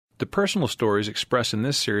The personal stories expressed in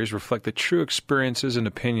this series reflect the true experiences and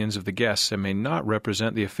opinions of the guests and may not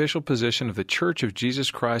represent the official position of the Church of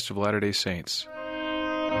Jesus Christ of Latter-day Saints.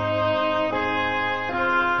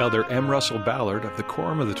 Elder M. Russell Ballard of the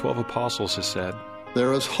Quorum of the 12 Apostles has said,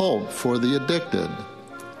 "There is hope for the addicted,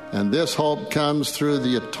 and this hope comes through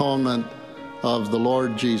the atonement of the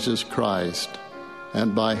Lord Jesus Christ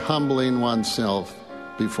and by humbling oneself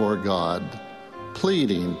before God,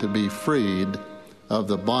 pleading to be freed of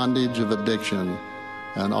the bondage of addiction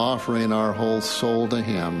and offering our whole soul to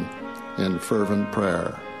Him in fervent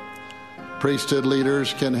prayer. Priesthood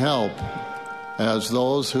leaders can help as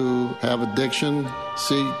those who have addiction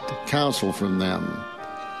seek counsel from them.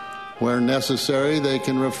 Where necessary, they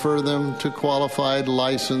can refer them to qualified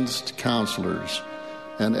licensed counselors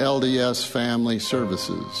and LDS family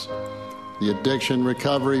services. The Addiction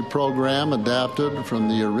Recovery Program, adapted from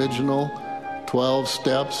the original 12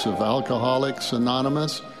 Steps of Alcoholics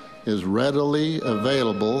Anonymous, is readily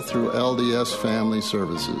available through LDS Family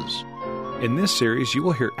Services. In this series, you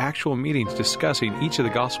will hear actual meetings discussing each of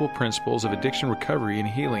the gospel principles of addiction recovery and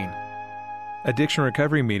healing. Addiction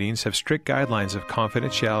recovery meetings have strict guidelines of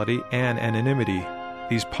confidentiality and anonymity.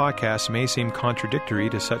 These podcasts may seem contradictory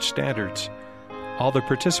to such standards. All the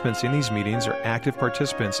participants in these meetings are active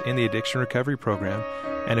participants in the addiction recovery program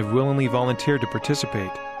and have willingly volunteered to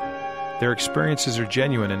participate. Their experiences are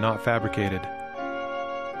genuine and not fabricated.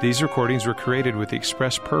 These recordings were created with the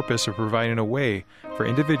express purpose of providing a way for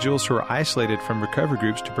individuals who are isolated from recovery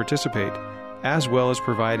groups to participate, as well as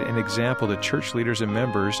provide an example to church leaders and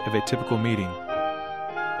members of a typical meeting.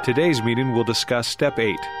 Today's meeting will discuss Step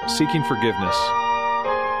 8, Seeking Forgiveness.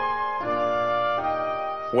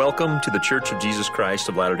 Welcome to the Church of Jesus Christ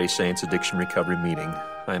of Latter-day Saints Addiction Recovery Meeting.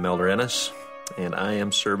 I'm Elder Ennis, and I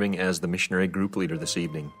am serving as the missionary group leader this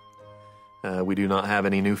evening. We do not have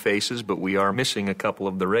any new faces, but we are missing a couple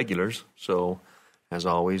of the regulars. So, as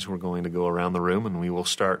always, we're going to go around the room, and we will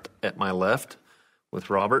start at my left with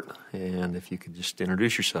Robert. And if you could just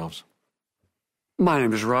introduce yourselves. My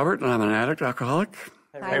name is Robert, and I'm an addict, alcoholic.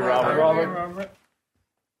 Hey, Robert. Robert.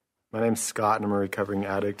 My name's Scott, and I'm a recovering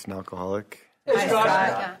addict and alcoholic. Hey,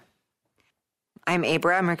 Scott. I'm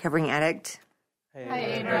Abra. I'm a recovering addict.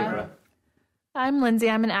 Hey, Abra. I'm Lindsay.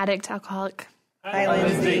 I'm an addict, alcoholic. Hi,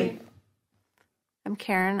 Lindsay. I'm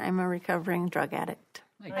Karen. I'm a recovering drug addict.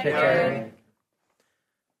 Hi, Karen.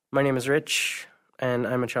 My name is Rich, and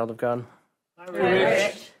I'm a child of God. Hi,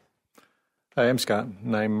 Rich. Hi, I'm Scott,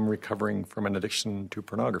 and I'm recovering from an addiction to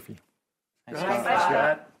pornography. Hi,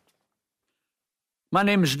 Scott. My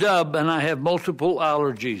name is Dub, and I have multiple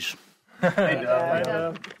allergies. Hey,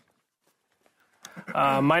 Dub.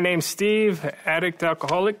 My name's Steve, addict,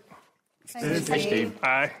 alcoholic. Hey, Steve.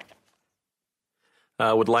 Hi.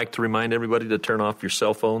 I would like to remind everybody to turn off your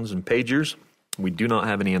cell phones and pagers. We do not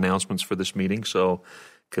have any announcements for this meeting, so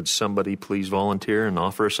could somebody please volunteer and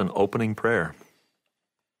offer us an opening prayer?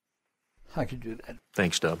 I could do that.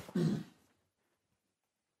 Thanks, Dub.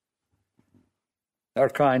 Our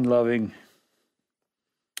kind, loving,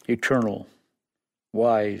 eternal,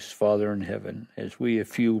 wise Father in heaven, as we, a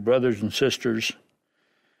few brothers and sisters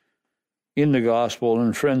in the gospel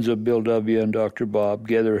and friends of Bill W. and Dr. Bob,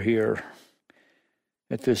 gather here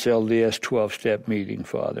at this LDS 12-step meeting,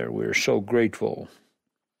 Father. We're so grateful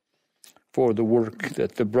for the work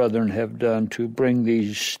that the brethren have done to bring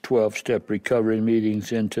these 12-step recovery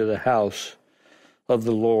meetings into the house of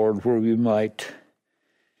the Lord, where we might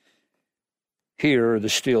hear the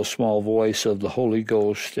still small voice of the Holy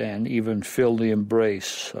Ghost and even feel the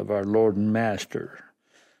embrace of our Lord and Master,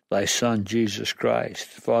 thy Son, Jesus Christ.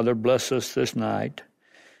 Father, bless us this night,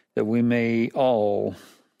 that we may all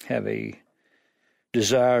have a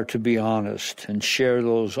desire to be honest and share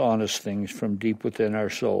those honest things from deep within our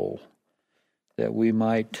soul, that we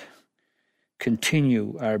might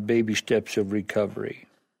continue our baby steps of recovery.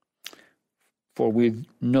 For we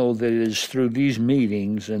know that it is through these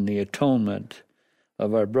meetings and the atonement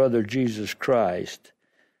of our brother Jesus Christ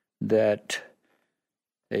that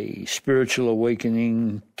a spiritual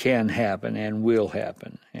awakening can happen and will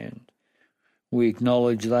happen. And we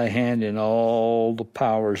acknowledge thy hand in all the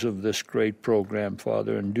powers of this great program,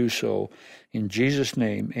 Father, and do so in Jesus'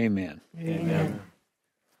 name. Amen. Amen.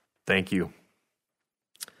 Thank you.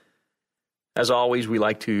 As always, we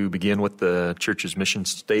like to begin with the church's mission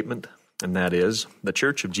statement, and that is, the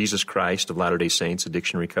Church of Jesus Christ of Latter-day Saints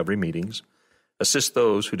Addiction Recovery Meetings assist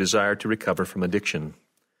those who desire to recover from addiction.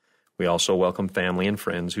 We also welcome family and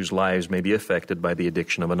friends whose lives may be affected by the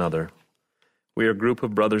addiction of another. We are a group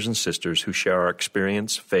of brothers and sisters who share our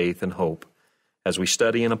experience, faith, and hope as we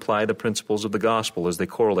study and apply the principles of the gospel as they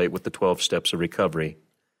correlate with the 12 steps of recovery.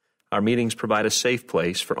 Our meetings provide a safe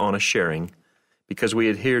place for honest sharing because we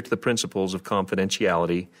adhere to the principles of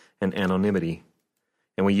confidentiality and anonymity,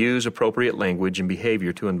 and we use appropriate language and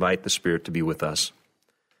behavior to invite the Spirit to be with us.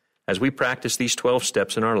 As we practice these 12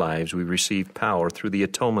 steps in our lives, we receive power through the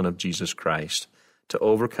atonement of Jesus Christ to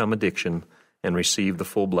overcome addiction and receive the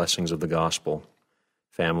full blessings of the gospel.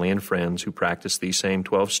 Family and friends who practice these same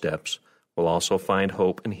 12 steps will also find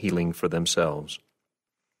hope and healing for themselves.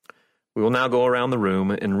 We will now go around the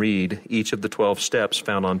room and read each of the 12 steps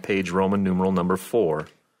found on page Roman numeral number 4.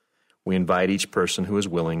 We invite each person who is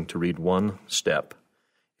willing to read one step.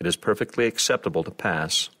 It is perfectly acceptable to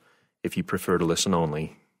pass if you prefer to listen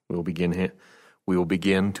only. We will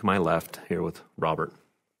begin to my left here with Robert.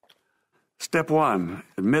 Step 1,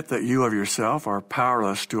 admit that you of yourself are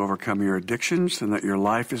powerless to overcome your addictions and that your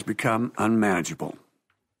life has become unmanageable.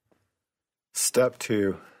 Step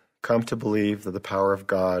 2, come to believe that the power of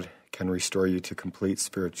God can restore you to complete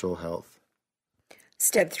spiritual health.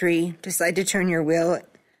 Step 3, decide to turn your will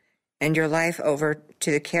and your life over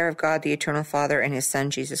to the care of God, the Eternal Father, and His Son,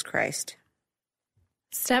 Jesus Christ.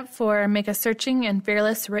 Step 4, make a searching and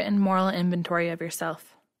fearless written moral inventory of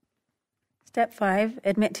yourself. Step 5,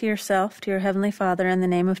 admit to yourself, to your Heavenly Father, in the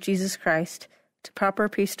name of Jesus Christ, to proper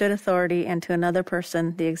priesthood authority, and to another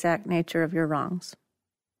person, the exact nature of your wrongs.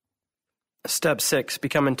 Step 6,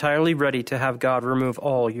 become entirely ready to have God remove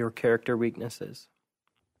all your character weaknesses.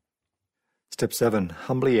 Step 7,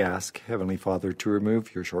 humbly ask Heavenly Father to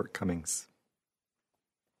remove your shortcomings.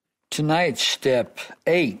 Tonight's step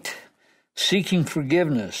 8, seeking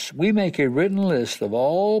forgiveness. We make a written list of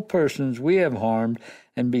all persons we have harmed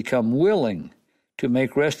and become willing to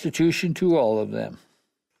make restitution to all of them.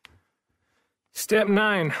 Step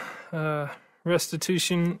 9,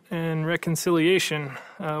 restitution and reconciliation.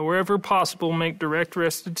 Wherever possible, make direct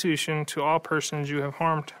restitution to all persons you have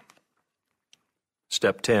harmed.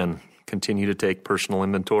 Step 10, continue to take personal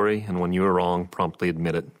inventory, and when you are wrong, promptly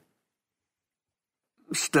admit it.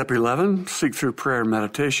 Step 11, seek through prayer and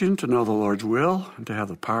meditation to know the Lord's will and to have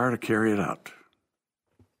the power to carry it out.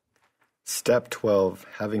 Step 12,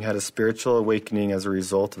 having had a spiritual awakening as a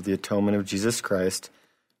result of the atonement of Jesus Christ,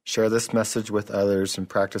 share this message with others and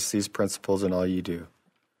practice these principles in all you do.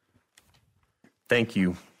 Thank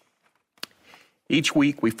you. Each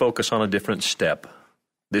week we focus on a different step.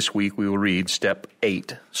 This week we will read Step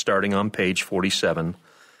 8, starting on page 47,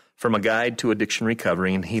 from A Guide to Addiction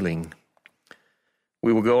Recovery and Healing.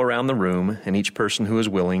 We will go around the room, and each person who is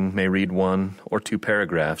willing may read 1 or 2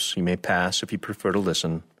 paragraphs. You may pass if you prefer to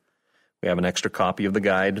listen. We have an extra copy of the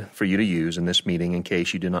guide for you to use in this meeting in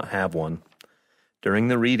case you do not have one. During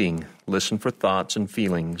the reading, listen for thoughts and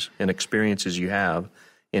feelings and experiences you have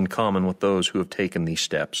in common with those who have taken these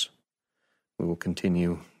steps. We will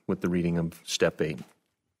continue with the reading of Step 8.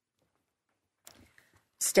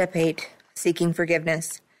 Step 8, seeking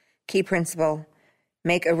forgiveness. Key principle,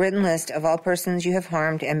 make a written list of all persons you have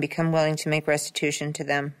harmed and become willing to make restitution to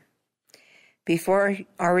them. Before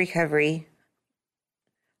our recovery,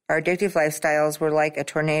 our addictive lifestyles were like a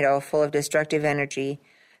tornado full of destructive energy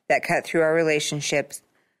that cut through our relationships,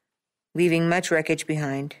 leaving much wreckage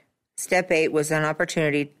behind. Step 8 was an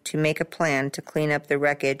opportunity to make a plan to clean up the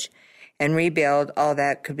wreckage and rebuild all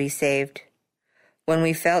that could be saved. When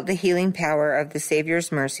we felt the healing power of the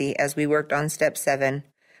Savior's mercy as we worked on Step 7,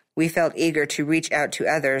 we felt eager to reach out to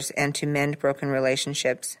others and to mend broken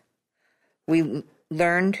relationships. We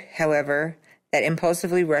learned, however, that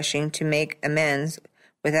impulsively rushing to make amends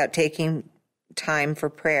without taking time for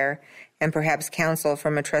prayer and perhaps counsel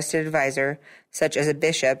from a trusted advisor, such as a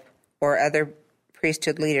bishop or other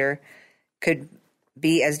priesthood leader, could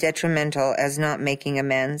be as detrimental as not making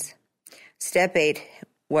amends. Step 8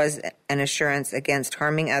 was an assurance against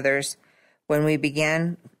harming others when we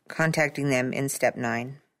began contacting them in Step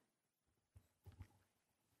 9.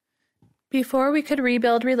 Before we could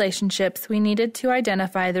rebuild relationships, we needed to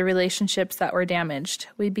identify the relationships that were damaged.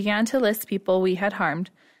 We began to list people we had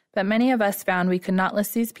harmed, but many of us found we could not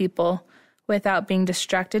list these people without being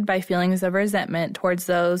distracted by feelings of resentment towards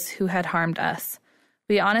those who had harmed us.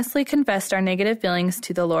 We honestly confessed our negative feelings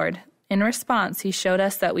to the Lord. In response, He showed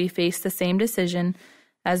us that we faced the same decision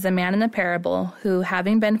as the man in the parable who,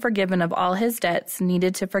 having been forgiven of all his debts,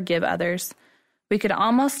 needed to forgive others. We could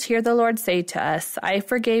almost hear the Lord say to us, I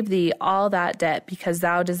forgave thee all that debt because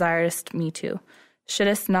thou desirest me to.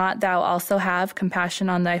 Shouldest not thou also have compassion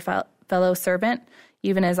on thy fellow servant,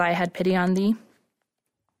 even as I had pity on thee?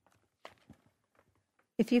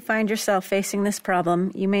 If you find yourself facing this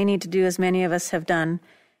problem, you may need to do as many of us have done.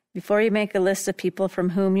 Before you make a list of people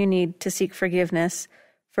from whom you need to seek forgiveness,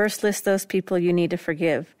 first list those people you need to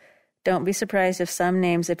forgive. Don't be surprised if some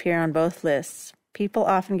names appear on both lists. People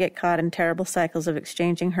often get caught in terrible cycles of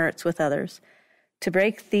exchanging hurts with others. To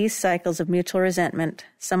break these cycles of mutual resentment,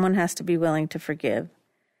 someone has to be willing to forgive.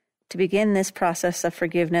 To begin this process of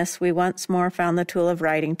forgiveness, we once more found the tool of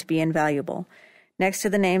writing to be invaluable. Next to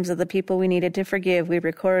the names of the people we needed to forgive, we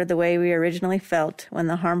recorded the way we originally felt when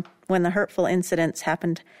the hurtful incidents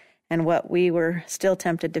happened and what we were still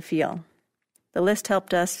tempted to feel. The list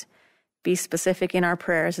helped us be specific in our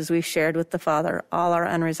prayers as we shared with the Father all our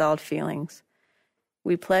unresolved feelings.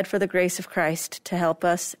 We pled for the grace of Christ to help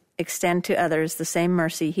us extend to others the same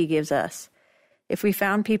mercy he gives us. If we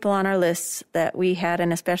found people on our lists that we had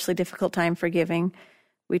an especially difficult time forgiving,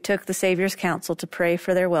 we took the Savior's counsel to pray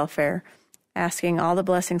for their welfare, asking all the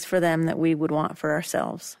blessings for them that we would want for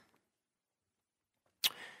ourselves.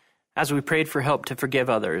 As we prayed for help to forgive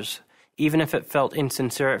others, even if it felt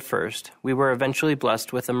insincere at first, we were eventually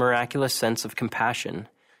blessed with a miraculous sense of compassion.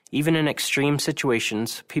 Even in extreme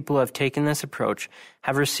situations, people who have taken this approach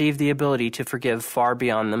have received the ability to forgive far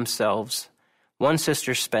beyond themselves. One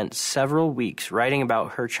sister spent several weeks writing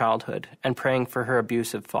about her childhood and praying for her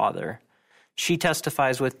abusive father. She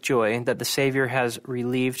testifies with joy that the Savior has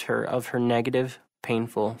relieved her of her negative,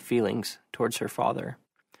 painful feelings towards her father.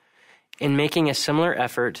 In making a similar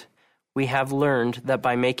effort, we have learned that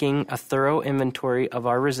by making a thorough inventory of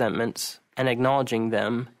our resentments and acknowledging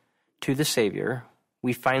them to the Savior,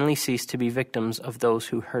 we finally cease to be victims of those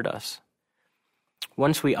who hurt us.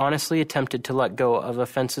 Once we honestly attempted to let go of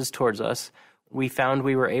offenses towards us, we found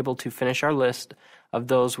we were able to finish our list of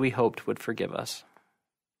those we hoped would forgive us.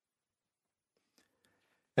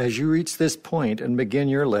 As you reach this point and begin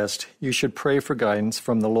your list, you should pray for guidance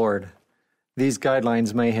from the Lord. These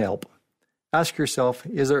guidelines may help. Ask yourself,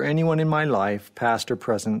 is there anyone in my life, past or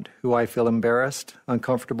present, who I feel embarrassed,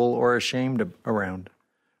 uncomfortable, or ashamed around?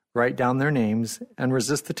 Write down their names and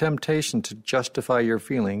resist the temptation to justify your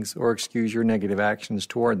feelings or excuse your negative actions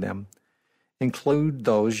toward them. Include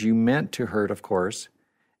those you meant to hurt, of course,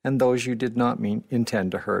 and those you did not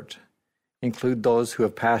intend to hurt. Include those who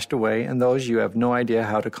have passed away and those you have no idea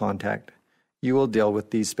how to contact. You will deal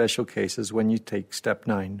with these special cases when you take step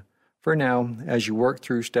 9. For now, as you work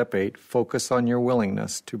through step 8, focus on your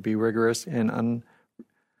willingness to be rigorous and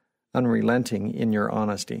unrelenting in your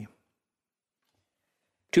honesty.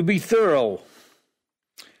 To be thorough,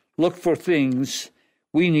 look for things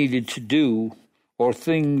we needed to do or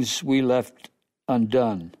things we left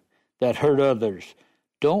undone that hurt others.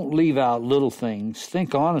 Don't leave out little things.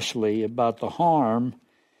 Think honestly about the harm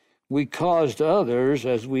we caused others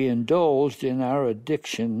as we indulged in our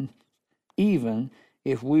addiction, even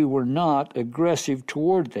if we were not aggressive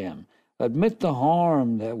toward them. Admit the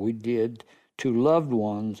harm that we did to loved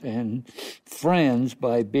ones and friends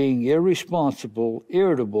by being irresponsible,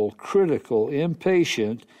 irritable, critical,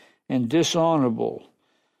 impatient, and dishonorable.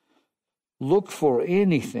 Look for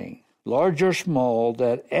anything, large or small,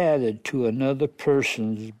 that added to another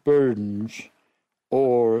person's burdens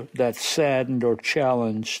or that saddened or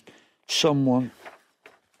challenged someone.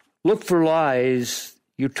 Look for lies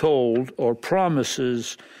you told or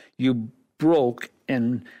promises you broke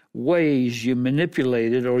and ways you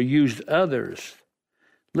manipulated or used others.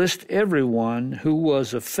 List everyone who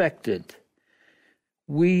was affected.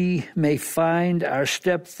 We may find our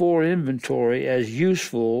step 4 inventory as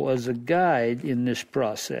useful as a guide in this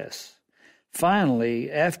process.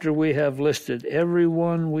 Finally, after we have listed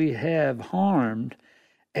everyone we have harmed,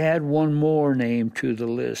 add one more name to the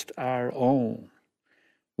list, our own.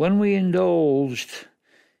 When we indulged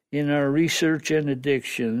in our research and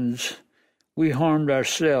addictions, we harmed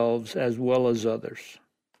ourselves as well as others.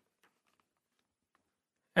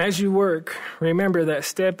 As you work, remember that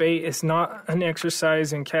step 8 is not an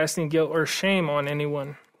exercise in casting guilt or shame on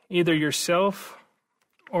anyone, either yourself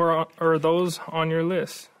or those on your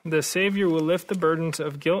list. The Savior will lift the burdens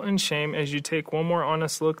of guilt and shame as you take one more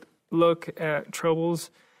honest look at troubles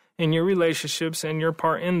in your relationships and your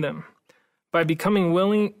part in them. By becoming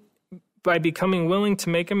willing to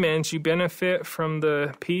make amends, you benefit from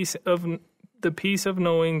the peace of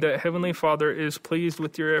knowing that Heavenly Father is pleased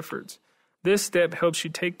with your efforts. This step helps you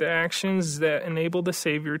take the actions that enable the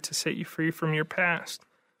Savior to set you free from your past.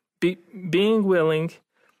 Being willing,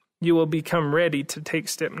 you will become ready to take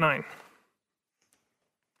step 9.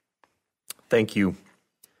 Thank you.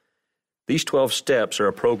 These 12 steps are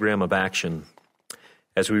a program of action.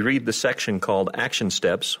 As we read the section called Action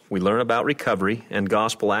Steps, we learn about recovery and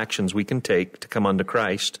gospel actions we can take to come unto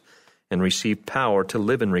Christ and receive power to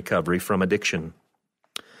live in recovery from addiction.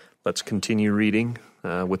 Let's continue reading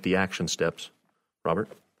with the action steps. Robert?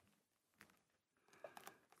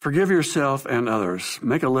 Forgive yourself and others.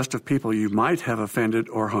 Make a list of people you might have offended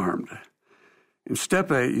or harmed. In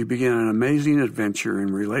step 8, you begin an amazing adventure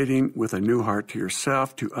in relating with a new heart to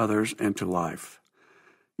yourself, to others, and to life.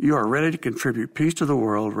 You are ready to contribute peace to the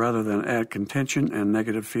world rather than add contention and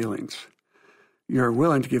negative feelings. You are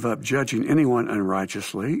willing to give up judging anyone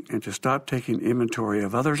unrighteously and to stop taking inventory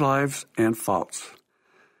of others' lives and faults.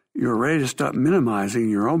 You are ready to stop minimizing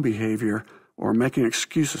your own behavior or making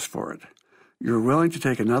excuses for it. You are willing to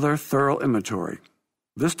take another thorough inventory,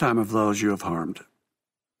 this time of those you have harmed.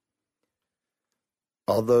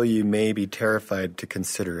 Although you may be terrified to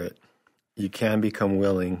consider it, you can become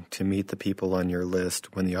willing to meet the people on your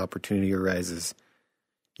list when the opportunity arises.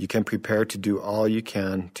 You can prepare to do all you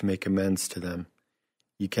can to make amends to them.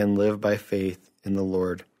 You can live by faith in the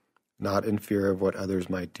Lord, not in fear of what others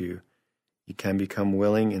might do. You can become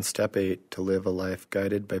willing in step 8 to live a life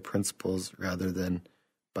guided by principles rather than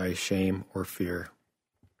by shame or fear.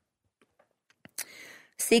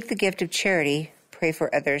 Seek the gift of charity. Pray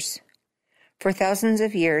for others. For thousands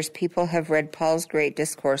of years, people have read Paul's great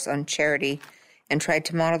discourse on charity and tried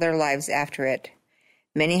to model their lives after it.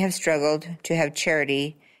 Many have struggled to have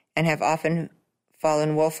charity and have often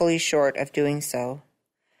fallen woefully short of doing so.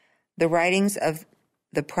 The writings of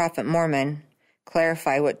the prophet Mormon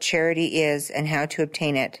clarify what charity is and how to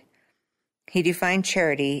obtain it. He defined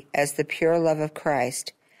charity as the pure love of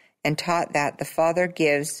Christ and taught that the Father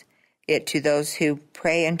gives it to those who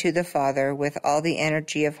pray unto the Father with all the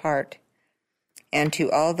energy of heart, and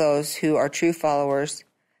to all those who are true followers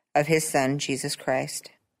of his Son, Jesus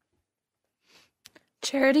Christ.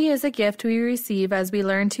 Charity is a gift we receive as we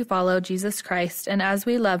learn to follow Jesus Christ and as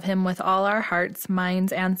we love him with all our hearts,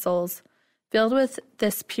 minds, and souls. Filled with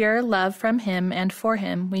this pure love from him and for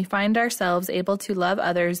him, we find ourselves able to love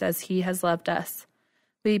others as he has loved us.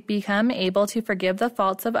 We become able to forgive the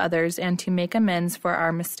faults of others and to make amends for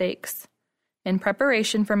our mistakes. In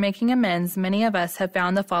preparation for making amends, many of us have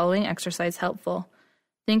found the following exercise helpful.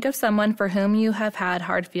 Think of someone for whom you have had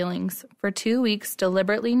hard feelings. For 2 weeks,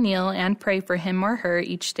 deliberately kneel and pray for him or her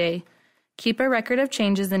each day. Keep a record of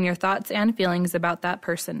changes in your thoughts and feelings about that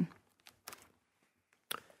person.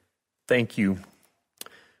 Thank you.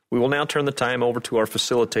 We will now turn the time over to our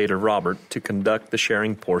facilitator, Robert, to conduct the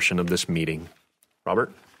sharing portion of this meeting.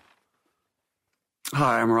 Robert?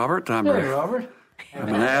 Hi, I'm Robert. I'm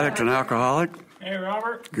an addict and alcoholic. Hey,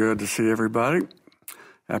 Robert. Good to see everybody.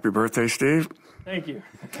 Happy birthday, Steve. Thank you.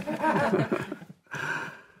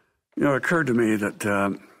 It occurred to me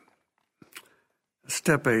that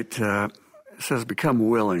step 8 says become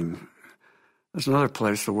willing. There's another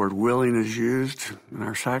place the word willing is used in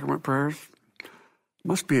our sacrament prayers. It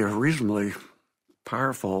must be a reasonably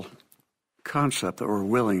powerful concept that we're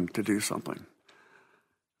willing to do something.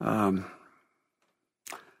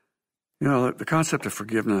 The concept of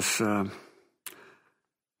forgiveness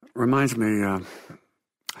reminds me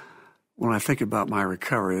when I think about my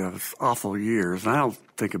recovery of awful years, and I don't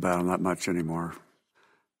think about them that much anymore.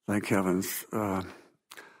 Thank heavens.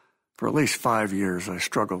 For at least 5 years, I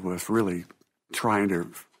struggled with really trying to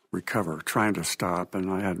recover, trying to stop, and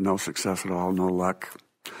I had no success at all, no luck.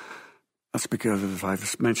 That's because, as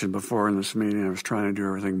I've mentioned before in this meeting, I was trying to do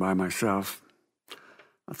everything by myself.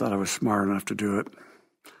 I thought I was smart enough to do it.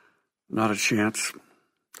 Not a chance.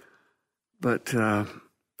 But in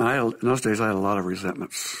those days, I had a lot of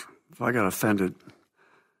resentments. If I got offended,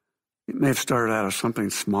 it may have started out as something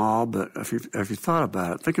small, but if you thought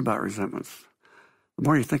about it, think about resentments. The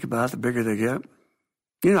more you think about it, the bigger they get.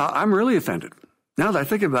 I'm really offended. Now that I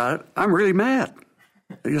think about it, I'm really mad.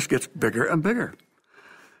 It just gets bigger and bigger.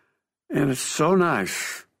 And it's so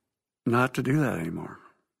nice not to do that anymore.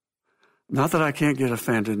 Not that I can't get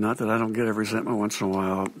offended, not that I don't get a resentment once in a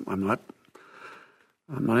while. I'm not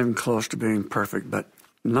even close to being perfect, but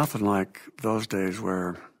nothing like those days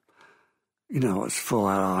where, it's full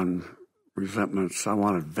out on resentments. I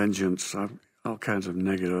wanted vengeance, all kinds of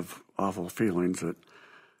negative, awful feelings that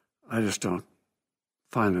I just don't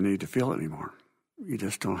find the need to feel anymore. You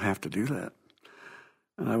just don't have to do that.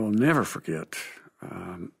 And I will never forget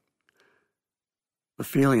the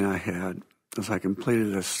feeling I had as I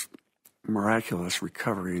completed this miraculous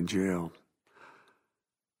recovery in jail.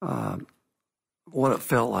 What it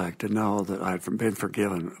felt like to know that I'd been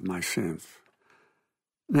forgiven of my sins.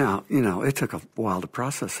 Now, it took a while to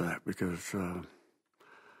process that because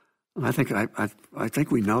I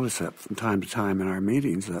think we notice that from time to time in our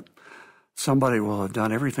meetings that somebody will have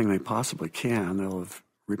done everything they possibly can. They'll have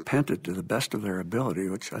repented to the best of their ability,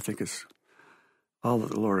 which I think is all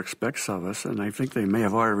that the Lord expects of us. And I think they may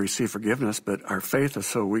have already received forgiveness, but our faith is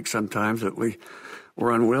so weak sometimes that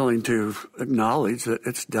we're unwilling to acknowledge that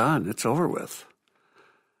it's done, it's over with.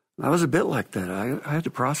 I was a bit like that. I had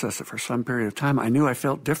to process it for some period of time. I knew I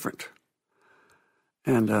felt different.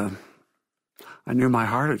 And I knew my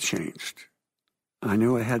heart had changed. I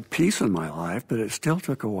knew I had peace in my life, but it still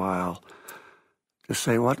took a while to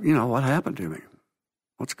say, what happened to me?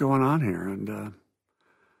 What's going on here? And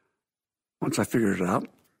once I figured it out,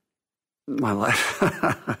 my life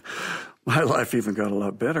even got a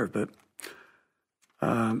lot better. But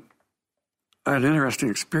I had an interesting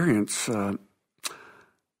experience.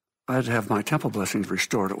 I'd have my temple blessings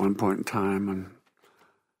restored at one point in time, and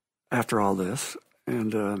after all this,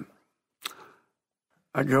 and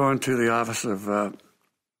I go into the office of the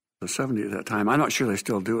 70 at that time. I'm not sure they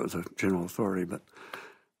still do it as a general authority, but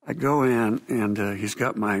I go in, and he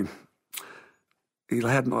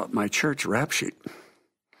had my church rap sheet.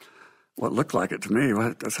 What looked like it to me,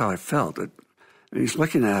 that's how I felt. And he's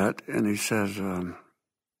looking at it, and he says,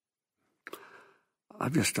 I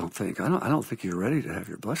don't think you're ready to have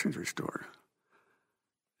your blessings restored.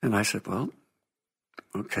 And I said, well,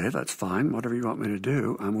 okay, that's fine. Whatever you want me to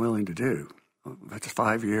do, I'm willing to do. If it's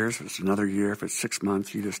 5 years, if it's another year, if it's 6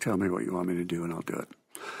 months, you just tell me what you want me to do and I'll do it.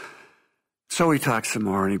 So we talked some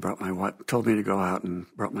more, and he told me to go out and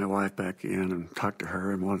brought my wife back in and talked to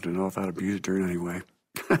her and wanted to know if I'd abused her in any way.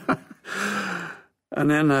 And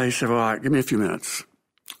then he said, well, all right, give me a few minutes.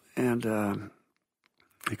 And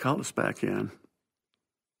he called us back in.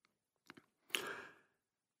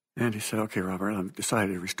 And he said, okay, Robert, I've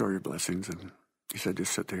decided to restore your blessings. And he said,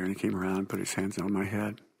 just sit there. And he came around and put his hands on my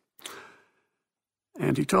head.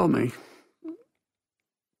 And he told me,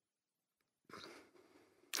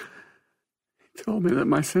 that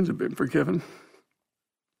my sins have been forgiven.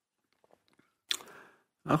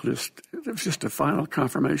 It was just a final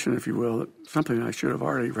confirmation, if you will, that something I should have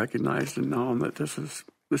already recognized and known that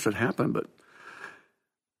this had happened. But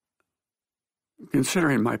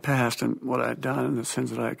considering my past and what I had done and the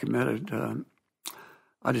sins that I had committed,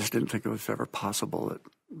 I just didn't think it was ever possible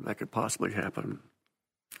that could possibly happen.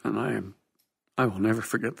 And I will never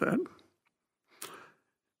forget that.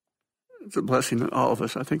 It's a blessing that all of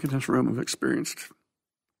us, I think, in this room have experienced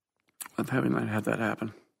of having had that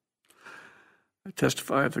happen. I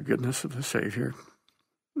testify of the goodness of the Savior,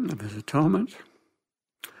 of his atonement,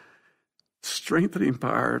 strengthening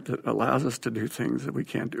power that allows us to do things that we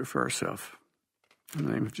can't do for ourselves. In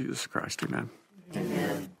the name of Jesus Christ, amen.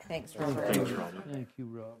 Amen. Thanks, Robert. Thank you,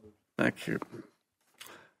 Robert. Thank you.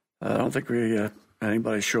 I don't think we had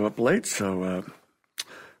anybody show up late, so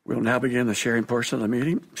we'll now begin the sharing portion of the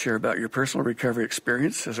meeting. Share about your personal recovery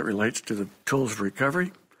experience as it relates to the tools of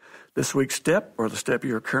recovery, this week's step, or the step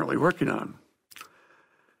you are currently working on.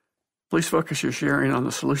 Please focus your sharing on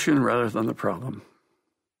the solution rather than the problem.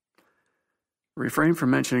 Refrain from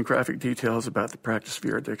mentioning graphic details about the practice of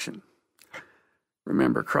your addiction.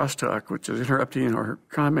 Remember, crosstalk, which is interrupting or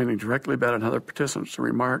commenting directly about another participant's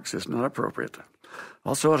remarks, is not appropriate.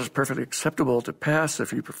 Also, it is perfectly acceptable to pass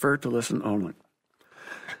if you prefer to listen only.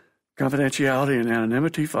 Confidentiality and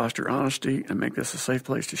anonymity foster honesty and make this a safe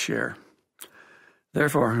place to share.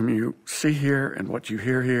 Therefore, whom you see here and what you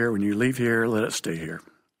hear here, when you leave here, let it stay here.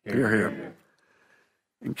 Here.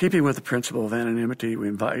 In keeping with the principle of anonymity, we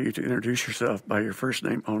invite you to introduce yourself by your first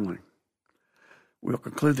name only. We'll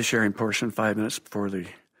conclude the sharing portion 5 minutes before the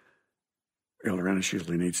Elder Ennis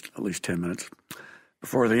usually needs at least 10 minutes.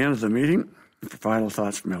 Before the end of the meeting, for final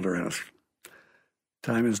thoughts from Elder Ennis.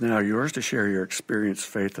 Time is now yours to share your experience,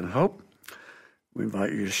 faith, and hope. We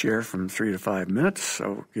invite you to share from 3 to 5 minutes,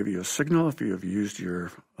 so we'll give you a signal if you have used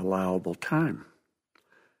your allowable time.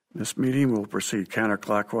 This meeting will proceed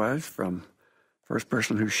counterclockwise from first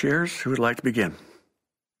person who shares. Who would like to begin?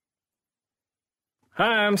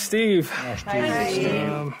 Hi, I'm Steve. Hi,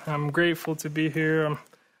 Steve. I'm grateful to be here.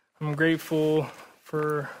 I'm grateful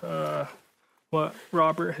for what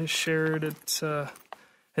Robert has shared. It's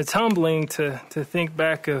humbling to think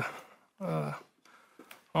back on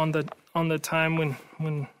the time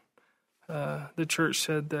when the church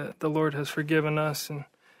said that the Lord has forgiven us, and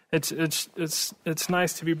it's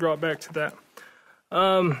nice to be brought back to that.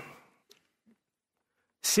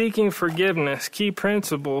 Seeking forgiveness, key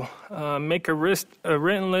principle: make a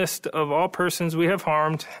written list of all persons we have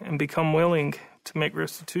harmed and become willing to make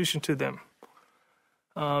restitution to them.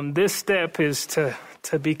 This step is to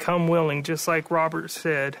become willing, just like Robert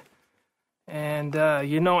said. And,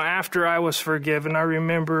 after I was forgiven, I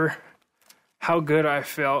remember how good I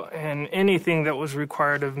felt, and anything that was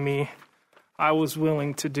required of me, I was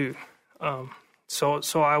willing to do.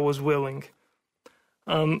 So I was willing.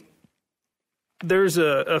 There's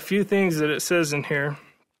a few things that it says in here.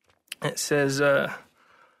 It says,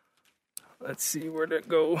 let's see, where'd it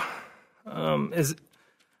go?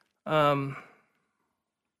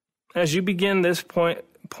 As you begin this point,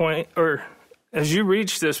 or as you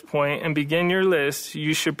reach this point and begin your list,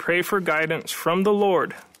 you should pray for guidance from the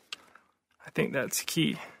Lord. I think that's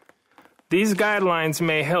key. These guidelines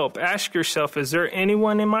may help. Ask yourself, is there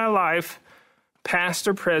anyone in my life, past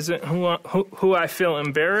or present, who I feel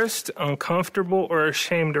embarrassed, uncomfortable, or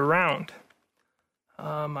ashamed around?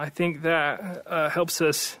 I think that helps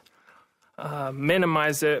us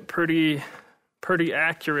minimize it pretty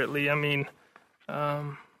accurately. I mean,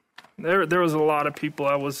 there was a lot of people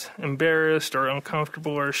I was embarrassed or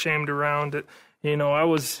uncomfortable or ashamed around. You know, I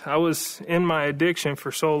was in my addiction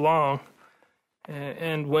for so long,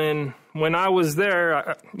 and when I was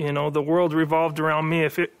there, you know, the world revolved around me.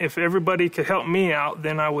 If everybody could help me out,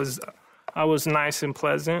 then I was nice and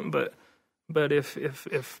pleasant. But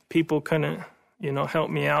if people couldn't, you know, help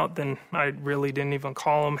me out, then I really didn't even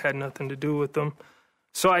call them. Had nothing to do with them.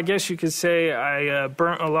 So I guess you could say I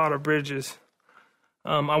burnt a lot of bridges.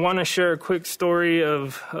 I want to share a quick story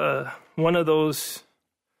of one of those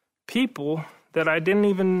people that I didn't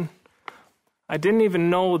even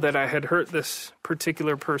know that I had hurt this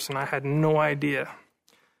particular person. I had no idea.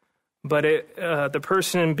 But the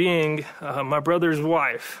person being my brother's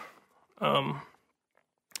wife.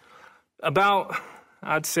 About,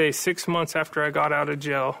 I'd say, 6 months after I got out of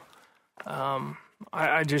jail,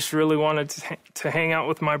 I just really wanted to hang out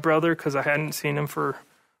with my brother because I hadn't seen him for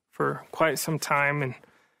quite some time.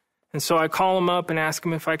 And so I call him up and ask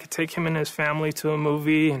him if I could take him and his family to a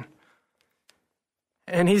movie.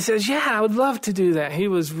 And he says, yeah, I would love to do that. He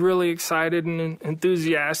was really excited and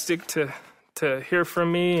enthusiastic to hear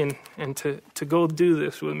from me and to go do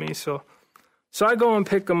this with me. So I go and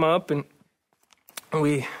pick him up, and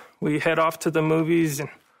we head off to the movies. And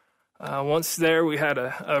once there, we had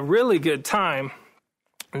a really good time.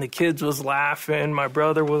 And the kids was laughing. My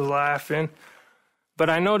brother was laughing. But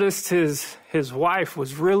I noticed his wife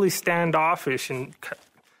was really standoffish, and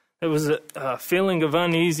it was a feeling of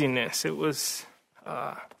uneasiness. It was,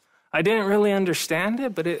 I didn't really understand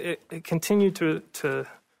it, but it continued to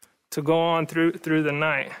go on through the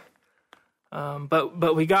night.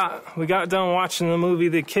 But we got done watching the movie.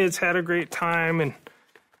 The kids had a great time,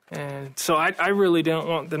 and so I really didn't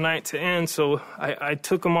want the night to end. So I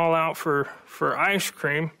took them all out for ice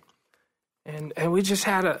cream, and we just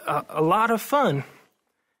had a lot of fun.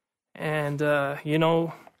 And you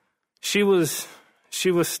know, she was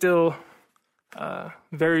still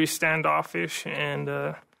very standoffish, and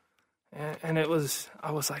it was,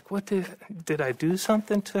 I was like, what did I do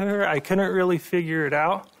something to her? I couldn't really figure it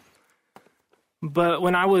out. But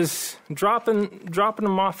when I was dropping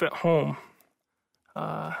them off at home,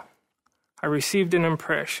 I received an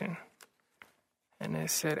impression, and it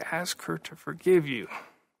said, ask her to forgive you.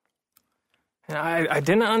 And I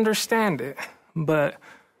didn't understand it, but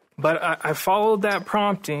I followed that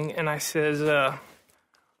prompting, and I says,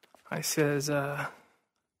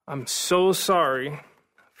 I'm so sorry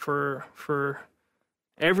for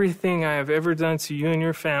everything I have ever done to you and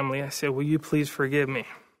your family. I said, will you please forgive me?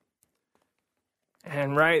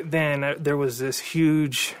 And right then, there was this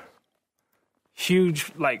huge,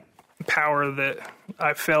 like, power that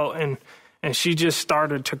I felt, and she just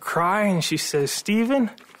started to cry, and she says,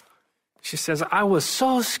 Stephen, she says, I was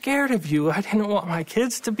so scared of you. I didn't want my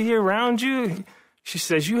kids to be around you. She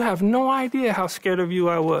says, you have no idea how scared of you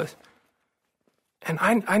I was. And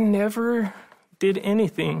I never did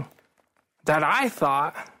anything that I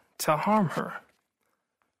thought to harm her.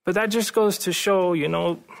 But that just goes to show, you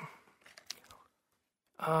know,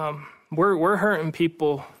 we're hurting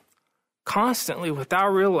people constantly without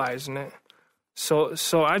realizing it. So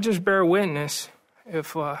I just bear witness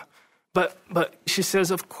if... But she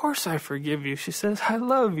says, of course I forgive you. She says, I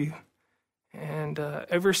love you. And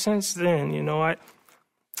ever since then, you know,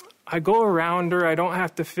 I go around her. I don't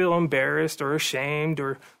have to feel embarrassed or ashamed,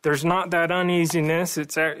 or there's not that uneasiness.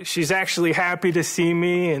 She's actually happy to see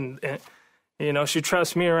me, and you know, she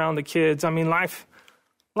trusts me around the kids. I mean, life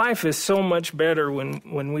is so much better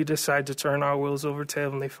when we decide to turn our wills over to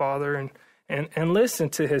Heavenly Father and listen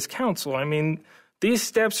to His counsel. I mean, these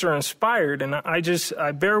steps are inspired, and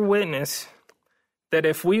I bear witness that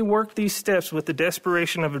if we work these steps with the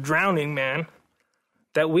desperation of a drowning man,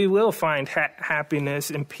 that we will find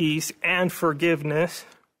happiness and peace and forgiveness,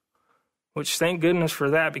 which thank goodness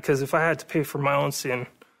for that, because if I had to pay for my own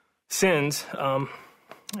sins,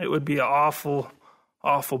 it would be an awful,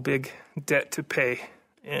 awful big debt to pay.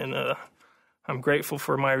 And I'm grateful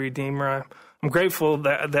for my Redeemer. I'm grateful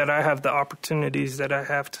that I have the opportunities that I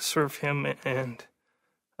have to serve Him, and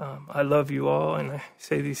I love you all, and I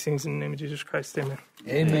say these things in the name of Jesus Christ. Amen.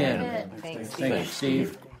 Amen. Thanks,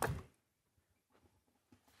 Steve.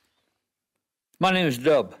 My name is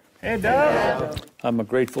Dub. Hey, Dub. I'm a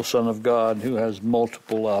grateful son of God who has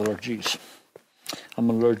multiple allergies. I'm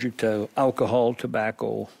allergic to alcohol,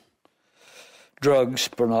 tobacco, drugs,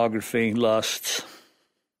 pornography, lusts,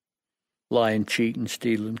 lying, cheating,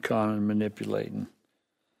 stealing, conning, manipulating.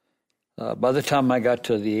 By the time I got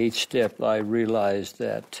to the 8th step, I realized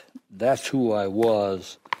that that's who I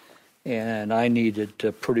was, and I needed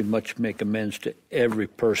to pretty much make amends to every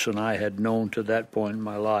person I had known to that point in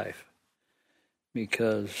my life,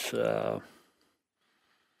 because I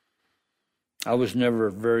was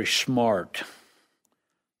never very smart,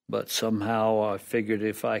 but somehow I figured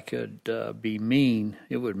if I could be mean,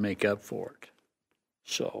 it would make up for it.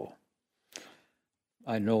 So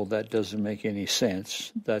I know that doesn't make any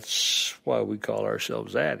sense. That's why we call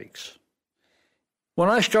ourselves addicts. When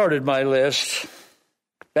I started my list,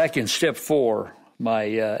 back in step 4,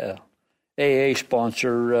 my AA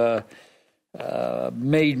sponsor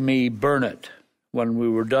made me burn it when we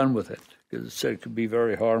were done with it, because it said it could be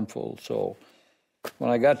very harmful. So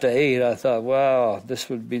when I got to 8, I thought, wow, this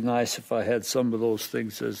would be nice if I had some of those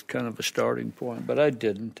things as kind of a starting point, but I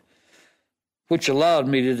didn't, which allowed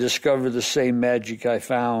me to discover the same magic I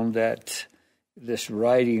found, that this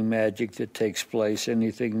writing magic that takes place,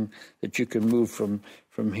 anything that you can move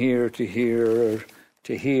from here to here or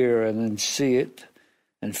to here and then see it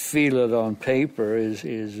and feel it on paper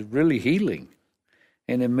is really healing.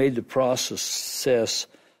 And it made the process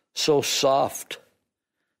so soft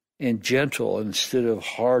and gentle instead of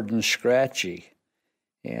hard and scratchy.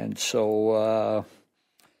 And so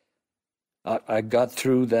I got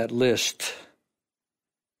through that list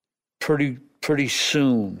pretty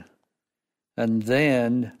soon. And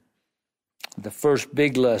then the first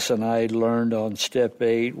big lesson I learned on step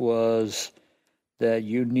 8 was that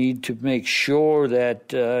you need to make sure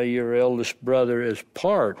that your eldest brother is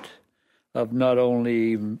part of not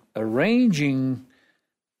only arranging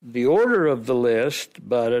the order of the list,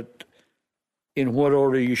 but in what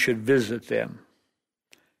order you should visit them.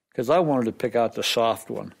 Because I wanted to pick out the soft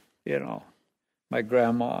one, you know. My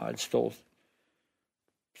grandma had stole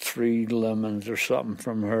 3 lemons or something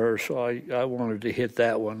from her, so I wanted to hit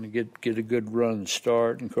that one and get a good run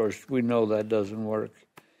start. And of course, we know that doesn't work.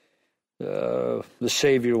 The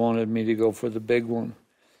Savior wanted me to go for the big one,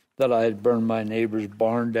 that I had burned my neighbor's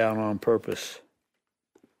barn down on purpose.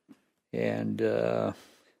 And that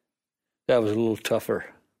was a little tougher.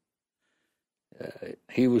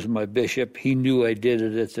 He was my bishop. He knew I did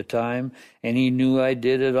it at the time, and he knew I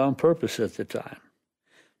did it on purpose at the time.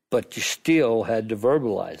 But you still had to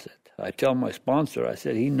verbalize it. I tell my sponsor, I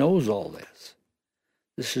said, he knows all this.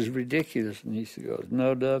 This is ridiculous. And he goes,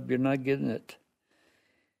 no, Dub, you're not getting it.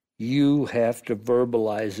 You have to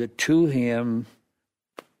verbalize it to him,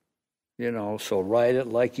 you know, so write it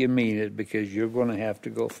like you mean it, because you're going to have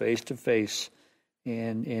to go face to face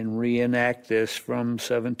and reenact this from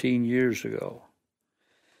 17 years ago.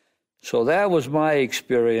 So that was my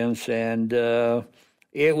experience, and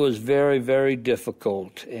it was very, very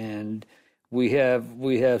difficult. And we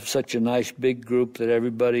have such a nice big group that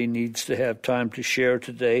everybody needs to have time to share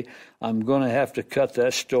today. I'm going to have to cut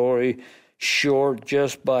that story short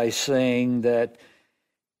just by saying that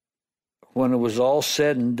when it was all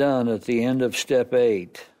said and done at the end of step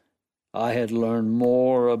 8, I had learned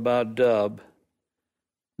more about Dub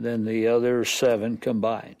than the other 7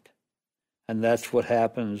 combined. And that's what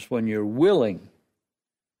happens when you're willing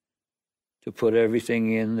to put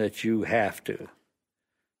everything in that you have to.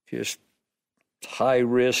 Just high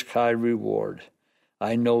risk, high reward.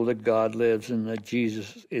 I know that God lives and that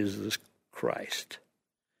Jesus is the Christ.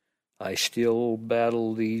 I still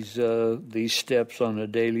battle these steps on a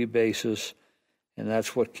daily basis, and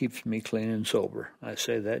that's what keeps me clean and sober. I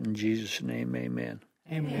say that in Jesus' name, amen.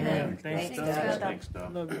 Amen. Thanks, Dub. Thanks,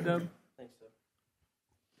 Dub. Love you, Dub.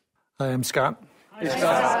 Hi, I'm Scott. Hey,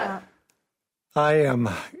 Scott. I am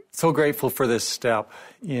so grateful for this step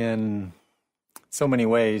in so many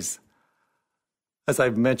ways. As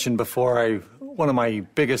I've mentioned before, one of my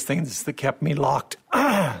biggest things that kept me locked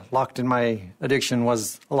in my addiction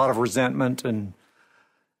was a lot of resentment and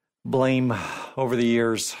blame over the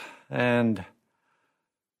years. And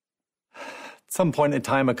at some point in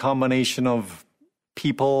time, a combination of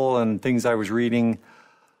people and things I was reading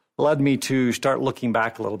led me to start looking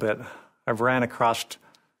back a little bit. I've ran across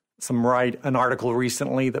an article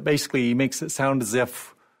recently that basically makes it sound as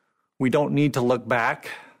if we don't need to look back,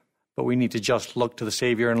 but we need to just look to the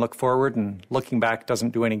Savior and look forward, and looking back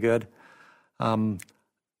doesn't do any good.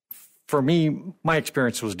 For me, my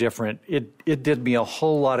experience was different. It did me a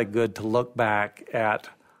whole lot of good to look back at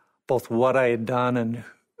both what I had done and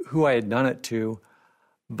who I had done it to.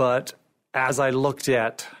 But as I looked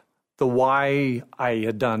at the why I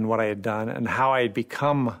had done what I had done and how I had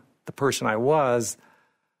become the person I was,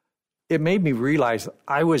 it made me realize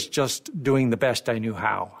I was just doing the best I knew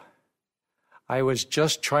how. I was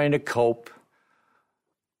just trying to cope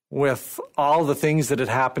with all the things that had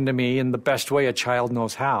happened to me in the best way a child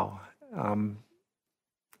knows how.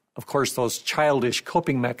 Of course, those childish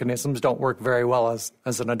coping mechanisms don't work very well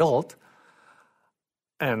as an adult,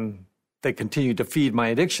 and they continue to feed my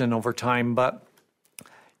addiction over time, but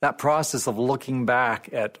that process of looking back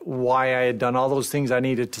at why I had done all those things I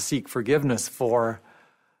needed to seek forgiveness for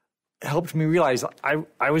helped me realize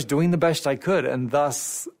I was doing the best I could, and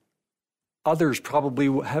thus others probably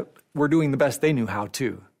were doing the best they knew how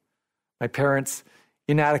too. My parents,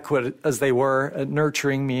 inadequate as they were at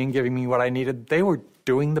nurturing me and giving me what I needed, they were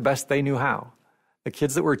doing the best they knew how. The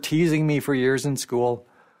kids that were teasing me for years in school,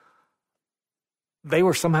 they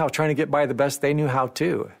were somehow trying to get by the best they knew how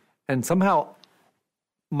too. And somehow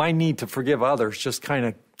my need to forgive others just kind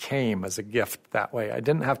of came as a gift that way. I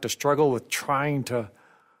didn't have to struggle with trying to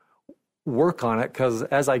work on it, because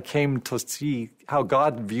as I came to see how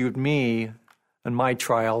God viewed me and my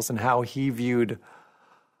trials and how he viewed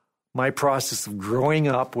my process of growing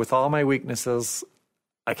up with all my weaknesses,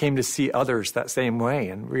 I came to see others that same way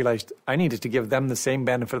and realized I needed to give them the same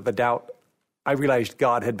benefit of the doubt I realized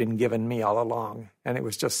God had been given me all along. And it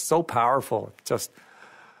was just so powerful. Just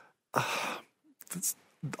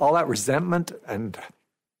all that resentment and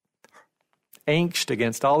angst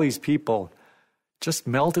against all these people just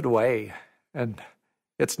melted away. And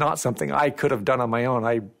it's not something I could have done on my own.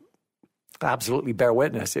 I absolutely bear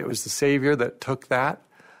witness. It was the Savior that took that.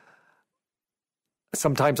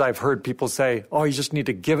 Sometimes I've heard people say, oh, you just need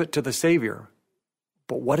to give it to the Savior.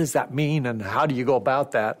 But what does that mean, and how do you go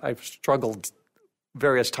about that? I've struggled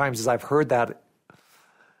various times as I've heard that.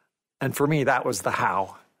 And for me, that was the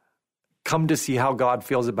how. Come to see how God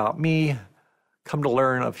feels about me. Come to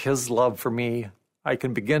learn of his love for me. I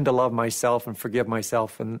can begin to love myself and forgive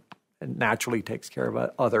myself, and it naturally takes care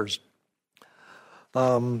of others.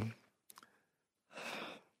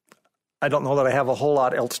 I don't know that I have a whole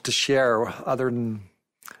lot else to share other than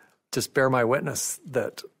just bear my witness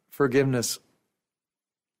that forgiveness,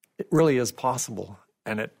 it really is possible,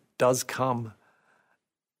 and it does come.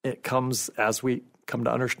 It comes as we come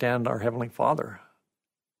to understand our Heavenly Father.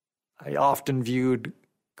 I often viewed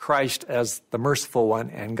Christ as the merciful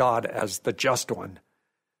one and God as the just one,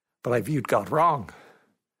 but I viewed God wrong,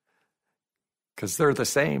 because they're the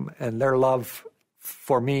same, and their love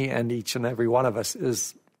for me and each and every one of us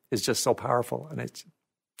is just so powerful, and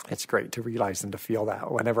it's great to realize and to feel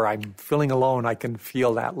that. Whenever I'm feeling alone, I can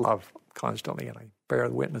feel that love constantly, and I bear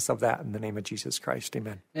the witness of that in the name of Jesus Christ.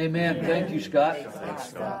 Amen. Amen. Thank you, Scott. Thanks,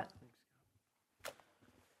 Scott.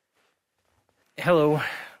 Hello,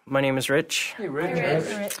 my name is Rich. Hey,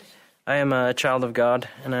 Rich. I am a child of God,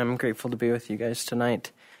 and I'm grateful to be with you guys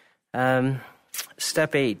tonight.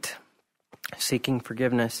 Step 8, seeking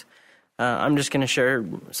forgiveness. I'm just going to share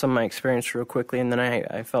some of my experience real quickly, and then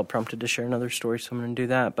I felt prompted to share another story, so I'm going to do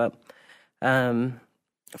that. But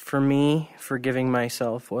for me, forgiving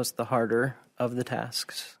myself was the harder of the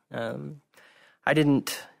tasks. I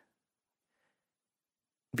didn't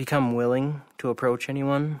become willing to approach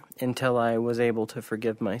anyone until I was able to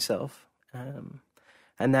forgive myself.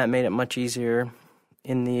 And that made it much easier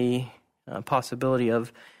in the possibility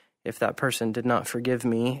of, if that person did not forgive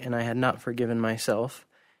me and I had not forgiven myself,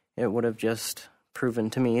 it would have just proven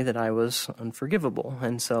to me that I was unforgivable.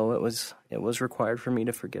 And so it was required for me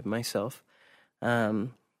to forgive myself,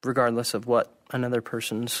 regardless of what another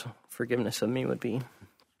person's forgiveness of me would be.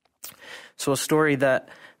 So a story that,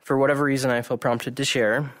 for whatever reason, I feel prompted to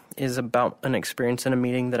share is about an experience in a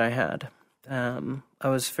meeting that I had. I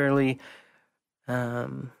was fairly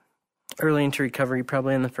early into recovery,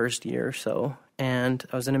 probably in the first year or so, and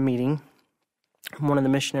I was in a meeting. One of the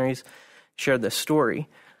missionaries shared this story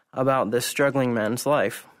about this struggling man's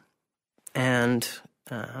life, and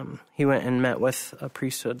he went and met with a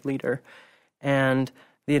priesthood leader, and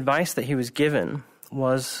the advice that he was given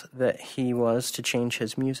was that he was to change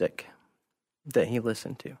his music that he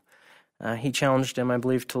listened to. He challenged him, I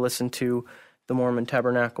believe, to listen to the Mormon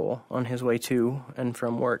Tabernacle on his way to and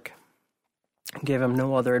from work. Gave him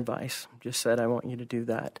no other advice, just said, I want you to do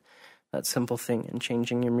that simple thing in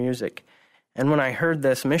changing your music. And when I heard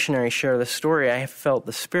this missionary share this story, I felt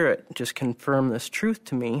the Spirit just confirm this truth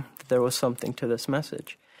to me, that there was something to this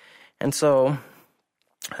message. And so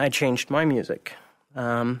I changed my music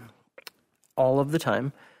all of the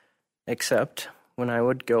time, except when I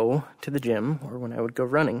would go to the gym or when I would go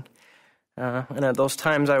running. And at those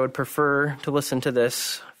times, I would prefer to listen to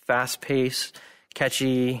this fast-paced,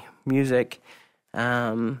 catchy music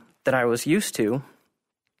that I was used to.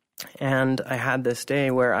 And I had this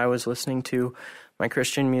day where I was listening to my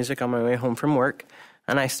Christian music on my way home from work,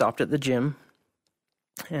 and I stopped at the gym,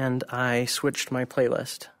 and I switched my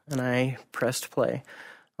playlist, and I pressed play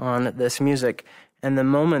on this music. And the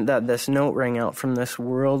moment that this note rang out from this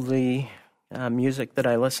worldly music that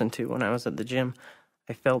I listened to when I was at the gym,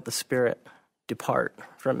 I felt the Spirit depart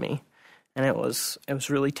from me. And it was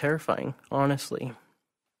really terrifying, honestly.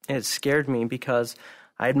 It scared me because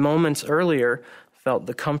I had moments earlier felt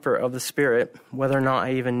the comfort of the Spirit, whether or not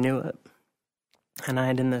I even knew it. And I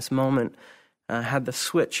had in this moment had the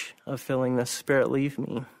switch of feeling the Spirit leave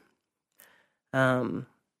me. And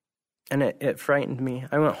it frightened me.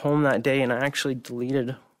 I went home that day and I actually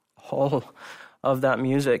deleted all of that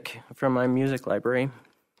music from my music library.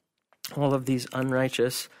 All of these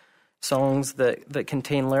unrighteous songs that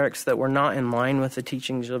contain lyrics that were not in line with the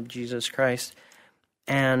teachings of Jesus Christ.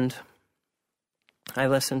 And I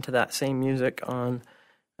listen to that same music on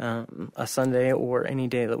a Sunday or any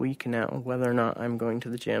day of the week now, whether or not I'm going to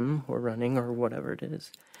the gym or running or whatever it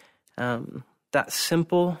is. That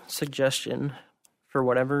simple suggestion, for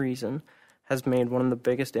whatever reason, has made one of the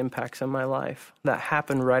biggest impacts in my life. That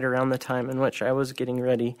happened right around the time in which I was getting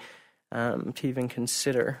ready to even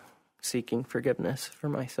consider seeking forgiveness for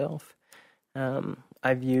myself.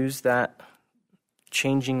 I've used that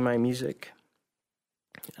changing my music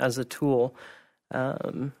as a tool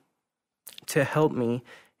to help me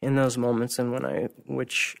in those moments in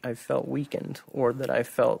which I felt weakened, or that I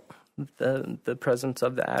felt the presence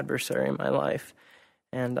of the adversary in my life.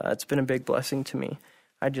 And it's been a big blessing to me.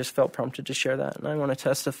 I just felt prompted to share that. And I want to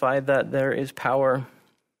testify that there is power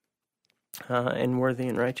in worthy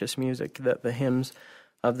and righteous music, that the hymns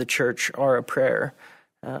of the church are a prayer.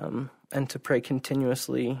 And to pray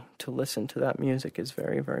continuously, to listen to that music is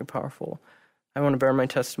very, very powerful. I want to bear my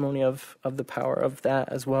testimony of the power of that,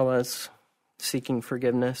 as well as seeking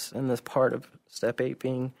forgiveness, and this part of step 8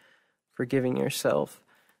 being forgiving yourself.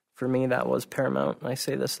 For me, that was paramount. I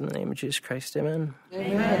say this in the name of Jesus Christ. Amen.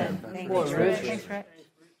 Amen. Thank you, Rich.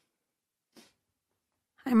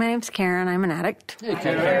 Hi, my name's Karen. I'm an addict. Hey,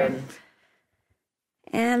 Karen.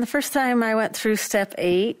 And the first time I went through step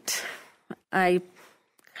 8, I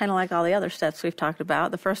kind of like all the other steps we've talked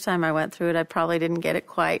about. The first time I went through it, I probably didn't get it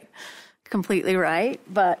quite completely right.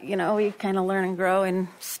 But, we kind of learn and grow in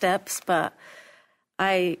steps. But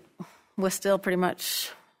I was still pretty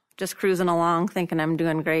much just cruising along, thinking I'm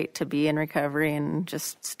doing great to be in recovery and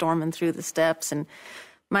just storming through the steps. And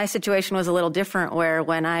my situation was a little different, where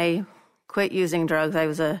when I quit using drugs, I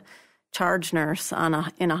was a charge nurse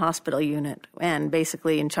in a hospital unit, and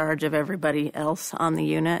basically in charge of everybody else on the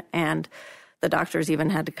unit. And the doctors even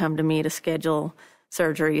had to come to me to schedule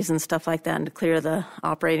surgeries and stuff like that, and to clear the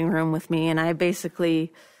operating room with me. And I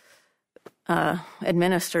basically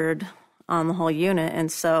administered on the whole unit.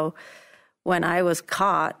 And so when I was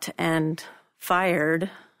caught and fired,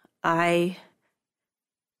 I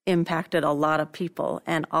impacted a lot of people,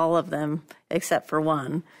 and all of them, except for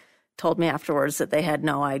one, told me afterwards that they had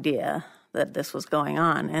no idea that this was going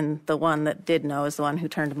on. And the one that did know is the one who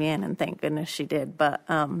turned me in, and thank goodness she did. But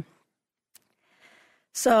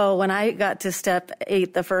so when I got to step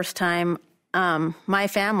 8 the first time, my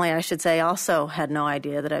family, I should say, also had no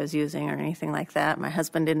idea that I was using or anything like that. My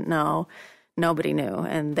husband didn't know. Nobody knew.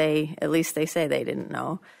 And at least they say they didn't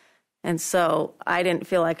know. And so I didn't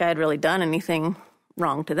feel like I had really done anything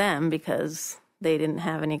wrong to them, because they didn't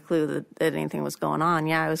have any clue that anything was going on.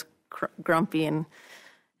 Yeah, I was grumpy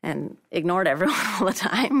and ignored everyone all the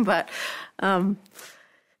time, but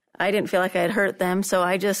I didn't feel like I had hurt them. So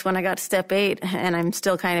when I got to step 8, and I'm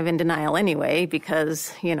still kind of in denial anyway,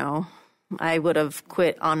 because, I would have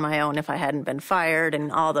quit on my own if I hadn't been fired,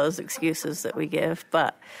 and all those excuses that we give.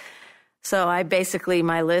 But so I basically,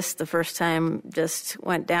 my list the first time just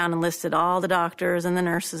went down and listed all the doctors and the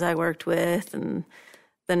nurses I worked with, and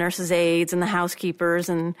the nurses' aides and the housekeepers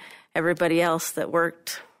and everybody else that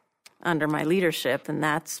worked under my leadership. And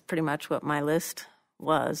that's pretty much what my list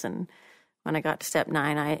was. And when I got to step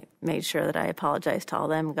 9, I made sure that I apologized to all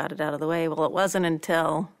of them and got it out of the way. Well, it wasn't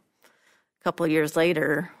until a couple of years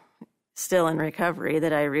later, still in recovery,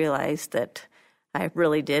 that I realized that I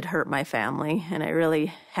really did hurt my family, and I really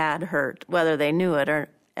had hurt, whether they knew it or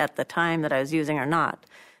at the time that I was using or not.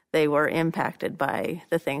 They were impacted by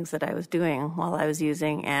the things that I was doing while I was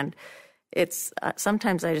using. And it's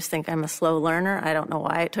sometimes I just think I'm a slow learner. I don't know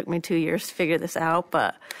why it took me 2 years to figure this out,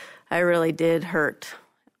 but I really did hurt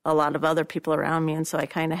a lot of other people around me. And so I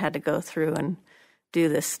kind of had to go through and do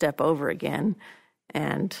this step over again.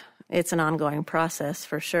 And it's an ongoing process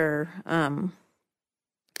for sure.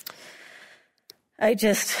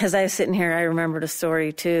 As I was sitting here, I remembered a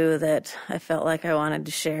story, too, that I felt like I wanted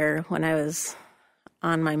to share when I was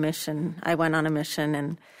on my mission. I went on a mission,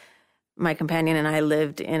 and my companion and I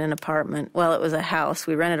lived in an apartment. Well, it was a house.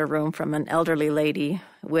 We rented a room from an elderly lady,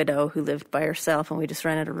 widow, who lived by herself, and we just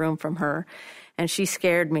rented a room from her. And she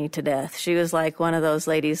scared me to death. She was like one of those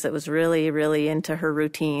ladies that was really, really into her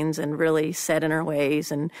routines and really set in her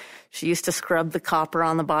ways. And she used to scrub the copper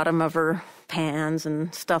on the bottom of her pans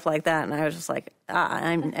and stuff like that. And I was just like,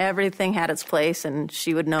 everything had its place, and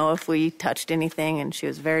she would know if we touched anything, and she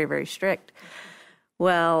was very, very strict.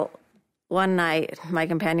 Well, one night, my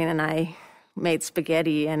companion and I made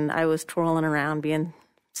spaghetti, and I was twirling around being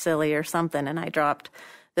silly or something, and I dropped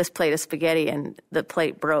this plate of spaghetti, and the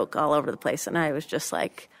plate broke all over the place. And I was just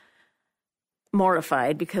like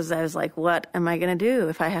mortified, because I was like, what am I going to do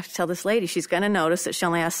if I have to tell this lady? She's going to notice that she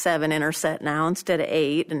only has 7 in her set now instead of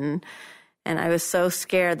 8. And I was so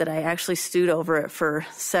scared that I actually stewed over it for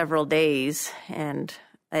several days. And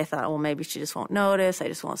I thought, well, maybe she just won't notice. I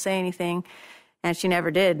just won't say anything. And she never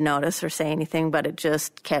did notice or say anything, but it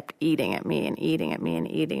just kept eating at me and eating at me and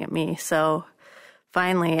eating at me. So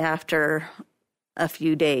finally, after a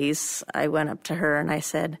few days, I went up to her and I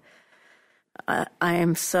said, I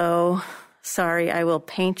am so sorry. I will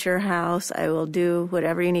paint your house. I will do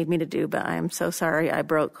whatever you need me to do, but I am so sorry I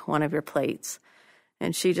broke one of your plates.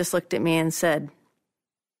 And she just looked at me and said,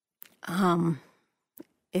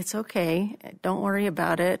 it's okay. Don't worry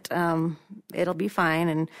about it. It'll be fine.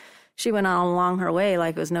 And she went on along her way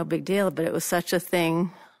like it was no big deal, but it was such a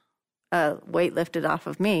thing, weight lifted off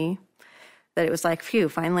of me, that it was like, phew,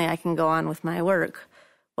 finally I can go on with my work.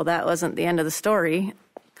 Well, that wasn't the end of the story.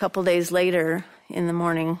 A couple days later in the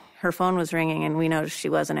morning, her phone was ringing, and we noticed she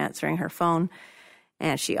wasn't answering her phone,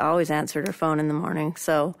 and she always answered her phone in the morning.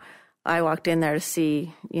 So I walked in there to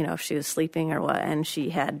see, if she was sleeping or what, and she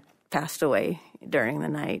had passed away during the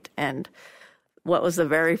night. And what was the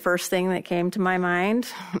very first thing that came to my mind?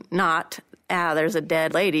 Not, there's a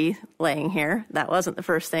dead lady laying here. That wasn't the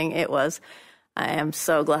first thing. It was, I am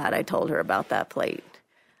so glad I told her about that plate.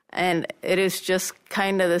 And it is just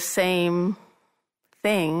kind of the same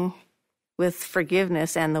thing with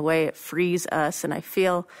forgiveness and the way it frees us. And I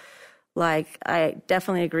feel like I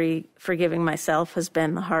definitely agree forgiving myself has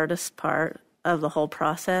been the hardest part of the whole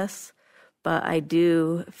process. But I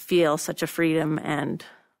do feel such a freedom and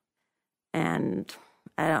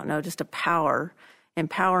I don't know, just a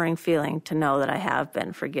empowering feeling to know that I have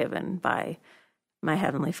been forgiven by my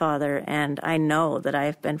Heavenly Father, and I know that I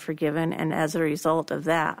have been forgiven, and as a result of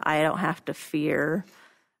that, I don't have to fear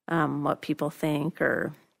what people think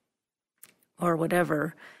or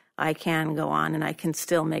whatever. I can go on, and I can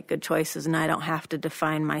still make good choices, and I don't have to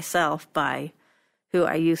define myself by who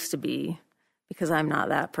I used to be, because I'm not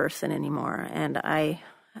that person anymore. And I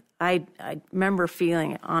remember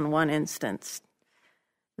feeling on one instance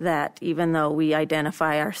that even though we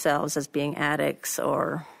identify ourselves as being addicts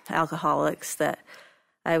or alcoholics, that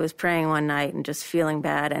I was praying one night and just feeling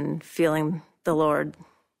bad and feeling the Lord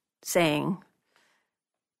saying,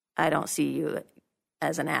 I don't see you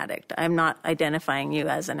as an addict. I'm not identifying you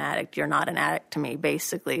as an addict. You're not an addict to me,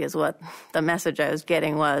 basically, is what the message I was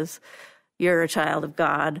getting was. You're a child of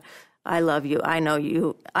God. I love you. I know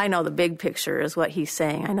you. I know the big picture is what he's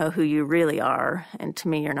saying. I know who you really are. And to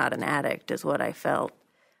me, you're not an addict is what I felt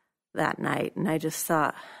that night. And I just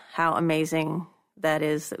thought how amazing that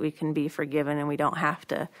is, that we can be forgiven and we don't have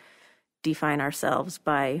to define ourselves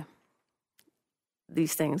by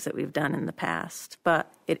these things that we've done in the past.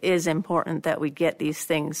 But it is important that we get these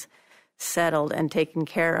things settled and taken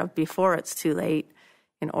care of before it's too late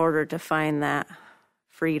in order to find that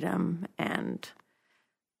freedom and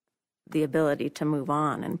the ability to move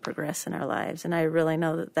on and progress in our lives. And I really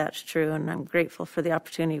know that that's true, and I'm grateful for the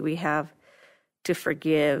opportunity we have to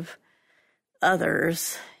forgive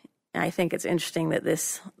others. I think it's interesting that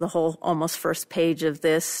the whole almost first page of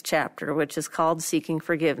this chapter, which is called Seeking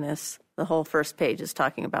Forgiveness, the whole first page is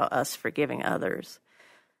talking about us forgiving others.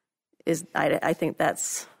 I think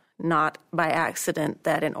that's not by accident,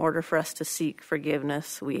 that in order for us to seek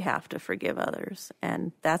forgiveness, we have to forgive others.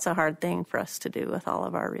 And that's a hard thing for us to do with all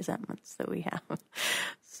of our resentments that we have.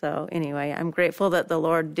 So anyway, I'm grateful that the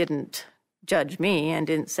Lord didn't judge me and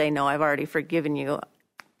didn't say, no, I've already forgiven you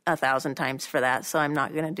 1,000 times for that, so I'm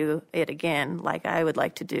not going to do it again like I would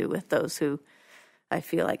like to do with those who I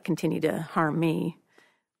feel like continue to harm me.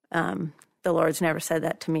 The Lord's never said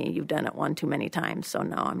that to me. You've done it one too many times, so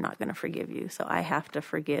no, I'm not going to forgive you. So I have to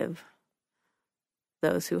forgive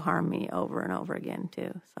those who harm me over and over again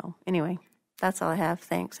too. So anyway, that's all I have.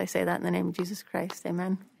 Thanks. I say that in the name of Jesus Christ.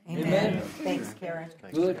 Amen. Amen. Thanks, Karen.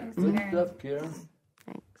 Good stuff, Karen.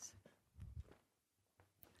 Thanks.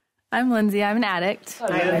 I'm Lindsay. I'm an addict.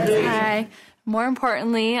 Hi. More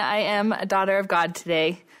importantly, I am a daughter of God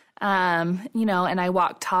today. And I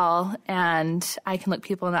walk tall, and I can look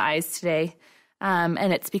people in the eyes today.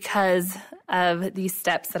 And it's because of these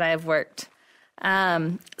steps that I have worked.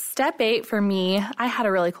 Step 8 for me, I had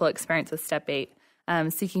a really cool experience with step 8,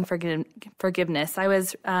 seeking forgiveness. I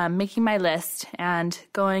was making my list and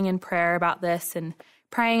going in prayer about this and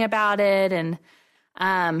praying about it. And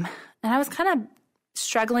I was kind of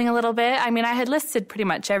struggling a little bit. I mean, I had listed pretty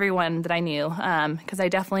much everyone that I knew because I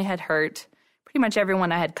definitely had hurt pretty much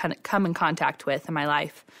everyone I had come in contact with in my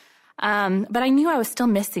life. But I knew I was still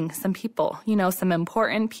missing some people, some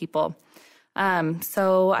important people.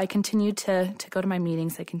 So I continued to go to my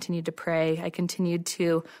meetings. I continued to pray. I continued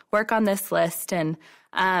to work on this list. And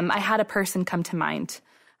I had a person come to mind.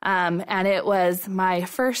 And it was my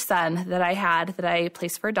first son that I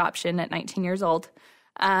placed for adoption at 19 years old.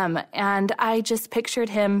 And I just pictured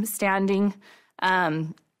him standing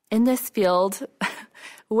in this field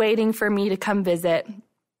waiting for me to come visit,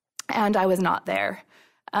 and I was not there.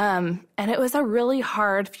 And it was a really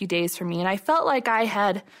hard few days for me, and I felt like I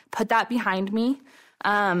had put that behind me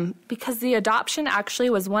because the adoption actually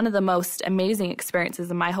was one of the most amazing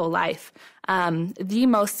experiences of my whole life, the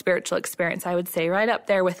most spiritual experience, I would say, right up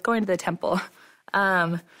there with going to the temple.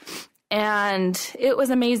 And it was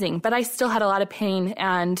amazing, but I still had a lot of pain,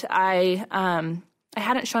 and I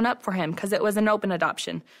hadn't shown up for him because it was an open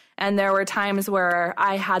adoption. And there were times where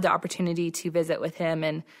I had the opportunity to visit with him,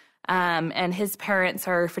 and his parents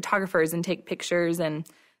are photographers and take pictures, and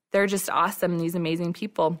they're just awesome, these amazing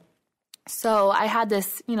people. So I had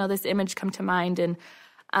this, this image come to mind, and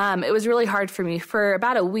it was really hard for me. For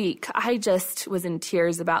about a week, I just was in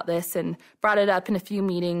tears about this and brought it up in a few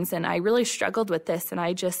meetings, and I really struggled with this, and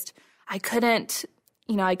I couldn't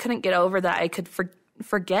get over that I could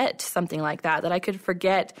forget something like that I could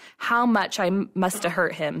forget how much I must have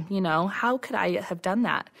hurt him. How could I have done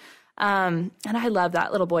that? And I love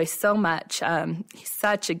that little boy so much. He's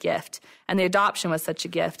such a gift, and the adoption was such a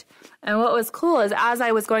gift. And what was cool is as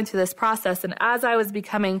I was going through this process and as I was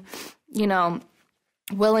becoming,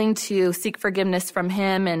 willing to seek forgiveness from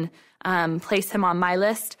him and place him on my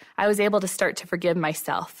list, I was able to start to forgive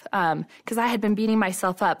myself because I had been beating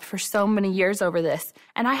myself up for so many years over this,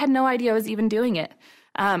 and I had no idea I was even doing it.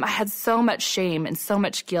 I had so much shame and so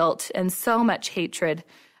much guilt and so much hatred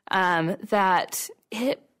that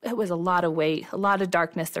it was a lot of weight, a lot of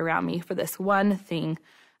darkness around me for this one thing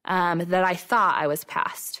that I thought I was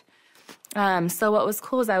past. So what was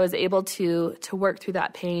cool is I was able to work through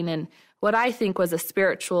that pain, and what I think was a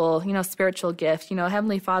spiritual gift.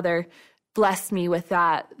 Heavenly Father blessed me with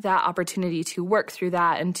that opportunity to work through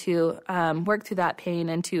that and to work through that pain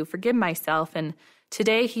and to forgive myself. And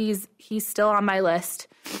today he's still on my list.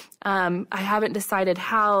 I haven't decided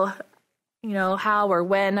how or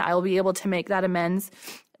when I will be able to make that amends,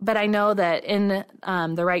 but I know that in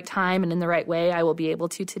the right time and in the right way, I will be able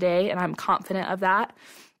to today, and I'm confident of that.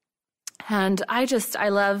 And I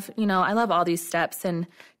love all these steps. And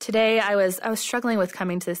today I was struggling with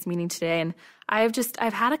coming to this meeting today, and I've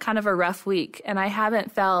had a kind of a rough week, and I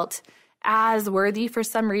haven't felt as worthy for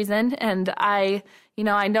some reason. And I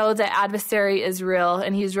know the adversary is real,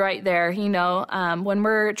 and he's right there. When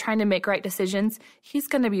we're trying to make right decisions, he's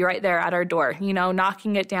going to be right there at our door,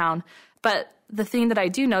 knocking it down. But the thing that I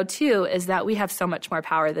do know too is that we have so much more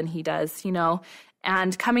power than he does,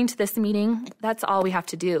 And coming to this meeting, that's all we have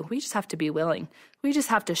to do. We just have to be willing. We just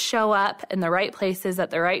have to show up in the right places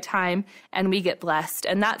at the right time, and we get blessed.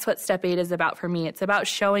 And that's what step 8 is about for me. It's about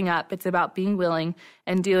showing up. It's about being willing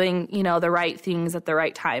and doing, the right things at the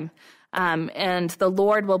right time. And the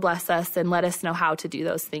Lord will bless us and let us know how to do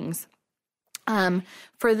those things.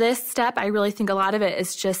 For this step, I really think a lot of it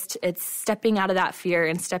is it's stepping out of that fear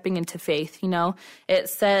and stepping into faith. It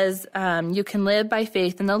says, you can live by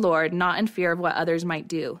faith in the Lord, not in fear of what others might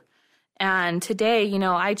do. And today,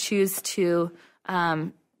 I choose to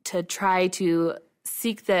try to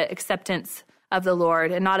seek the acceptance of the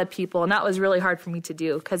Lord and not of people. And that was really hard for me to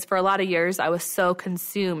do because for a lot of years, I was so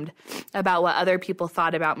consumed about what other people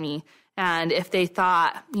thought about me. And if they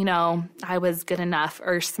thought, I was good enough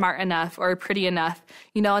or smart enough or pretty enough,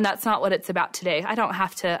 and that's not what it's about today. I don't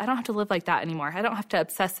have to live like that anymore. I don't have to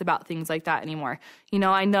obsess about things like that anymore.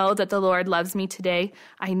 I know that the Lord loves me today.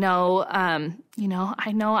 I know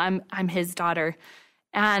I'm his daughter.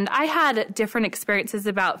 And I had different experiences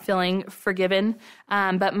about feeling forgiven.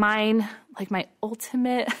 But mine, my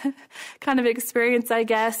ultimate kind of experience, I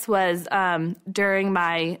guess, was during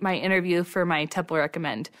my interview for my temple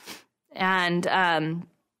recommend. And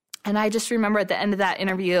I just remember at the end of that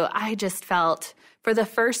interview, I just felt for the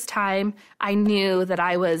first time, I knew that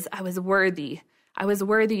I was worthy. I was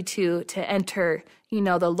worthy to enter,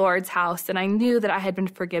 the Lord's house. And I knew that I had been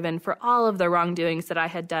forgiven for all of the wrongdoings that I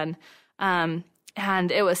had done. And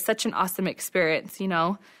it was such an awesome experience,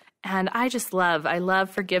 And I love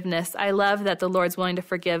forgiveness. I love that the Lord's willing to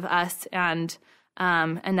forgive us and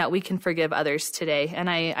that we can forgive others today. And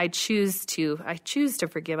I choose to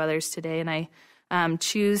forgive others today. And I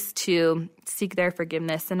choose to seek their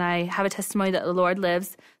forgiveness. And I have a testimony that the Lord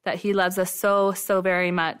lives, that he loves us so, so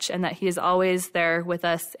very much, and that he is always there with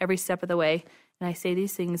us every step of the way. And I say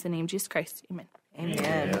these things in the name of Jesus Christ. Amen.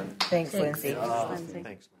 Amen. Thanks, Lindsay.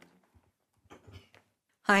 Thanks.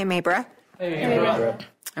 Hi, Mabra. Hey,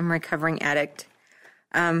 I'm a recovering addict.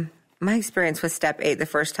 My experience with step 8 the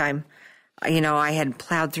first time, I had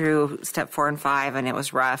plowed through step 4 and 5, and it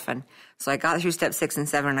was rough. And so I got through step 6 and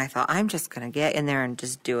 7, and I thought, I'm just going to get in there and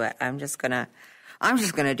just do it. I'm just going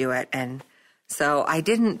to do it. And so I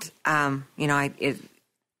didn't, I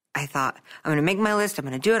thought, I'm going to make my list. I'm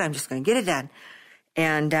going to do it. I'm just going to get it done.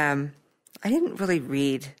 And I didn't really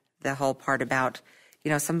read the whole part about,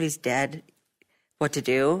 somebody's dead, what to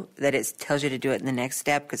do, that it tells you to do it in the next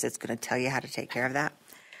step because it's going to tell you how to take care of that.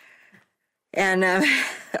 And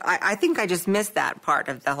I think I just missed that part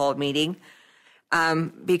of the whole meeting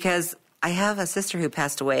because I have a sister who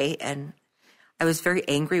passed away, and I was very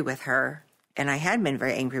angry with her, and I had been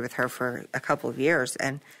very angry with her for a couple of years.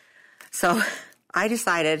 And so I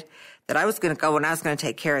decided that I was going to go and I was going to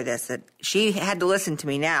take care of this, that she had to listen to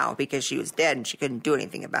me now because she was dead and she couldn't do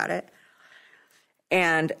anything about it.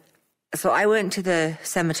 And so I went to the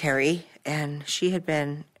cemetery, and she'd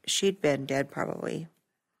been dead probably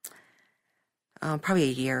a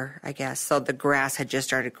year, I guess. So the grass had just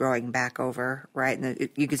started growing back over, right? And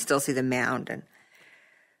you could still see the mound. And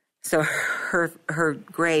so her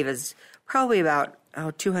grave is probably about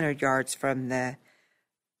 200 yards from the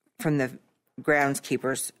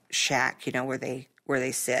groundskeeper's shack, where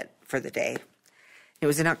they sit for the day. It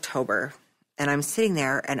was in October, and I'm sitting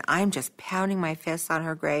there, and I'm just pounding my fists on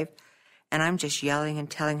her grave, and I'm just yelling and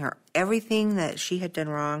telling her everything that she had done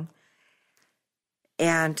wrong.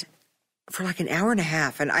 And for like an hour and a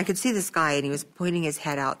half, and I could see this guy, and he was pointing his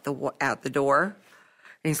head out the door,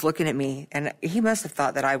 and he's looking at me, and he must have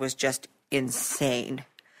thought that I was just insane.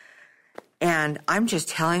 And I'm just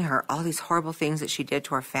telling her all these horrible things that she did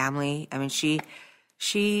to our family. I mean,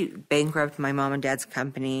 she bankrupted my mom and dad's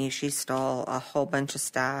company. She stole a whole bunch of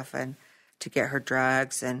stuff and to get her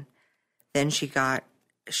drugs, and then she got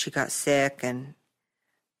sick, and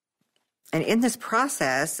in this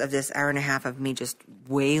process of this hour and a half of me just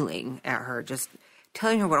wailing at her, just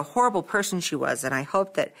telling her what a horrible person she was, and I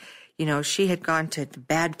hoped that, she had gone to the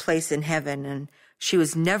bad place in heaven, and she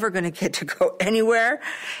was never going to get to go anywhere,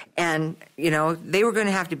 and, they were going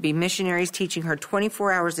to have to be missionaries teaching her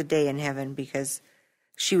 24 hours a day in heaven because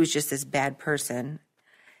she was just this bad person.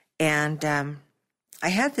 And I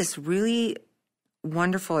had this really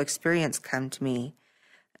wonderful experience come to me,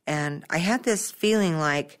 and I had this feeling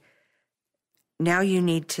like, now you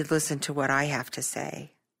need to listen to what I have to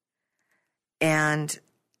say. And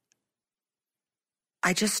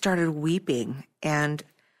I just started weeping. And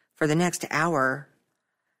for the next hour,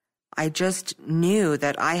 I just knew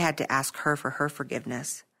that I had to ask her for her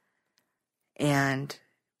forgiveness. And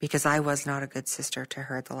because I was not a good sister to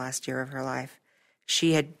her the last year of her life.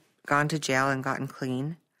 She had gone to jail and gotten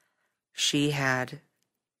clean. She had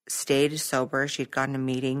stayed sober. She had gone to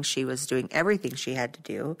meetings. She was doing everything she had to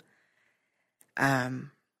do.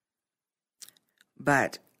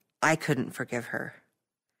 But I couldn't forgive her.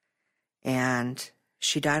 And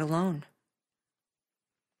she died alone.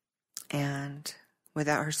 And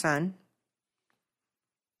without her son.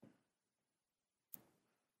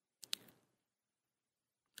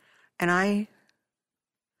 And I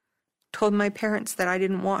told my parents that I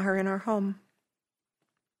didn't want her in our home.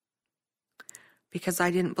 Because I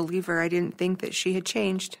didn't believe her. I didn't think that she had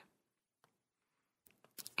changed.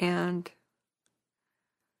 And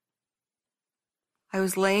I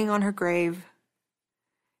was laying on her grave,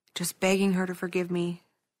 just begging her to forgive me.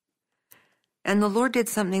 And the Lord did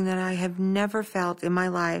something that I have never felt in my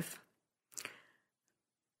life.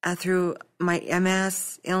 Through my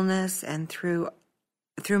MS illness and through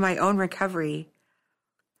my own recovery,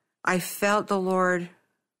 I felt the Lord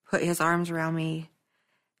put his arms around me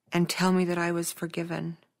and tell me that I was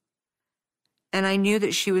forgiven. And I knew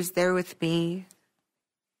that she was there with me.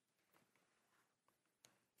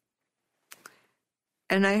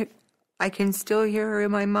 And I can still hear her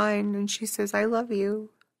in my mind, and she says, I love you.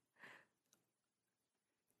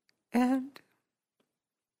 And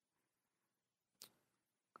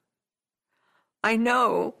I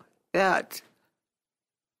know that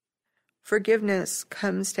forgiveness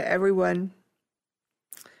comes to everyone,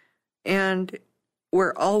 and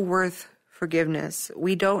we're all worth forgiveness.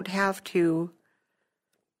 We don't have to,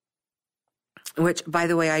 which, by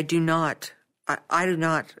the way, I do not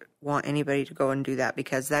want anybody to go and do that,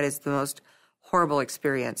 because that is the most horrible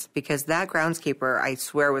experience, because that groundskeeper, I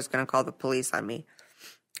swear, was going to call the police on me.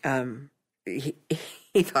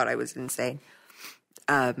 He thought I was insane.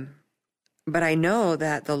 But I know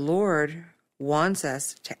that the Lord wants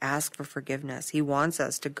us to ask for forgiveness. He wants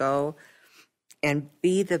us to go and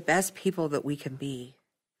be the best people that we can be.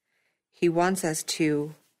 He wants us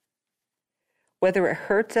to, whether it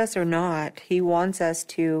hurts us or not, he wants us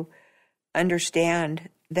to understand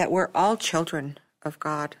that we're all children of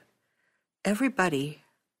God. Everybody.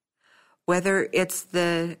 Whether it's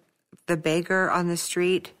the beggar on the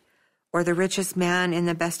street or the richest man in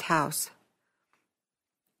the best house.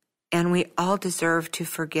 And we all deserve to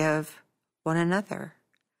forgive one another.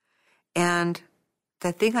 And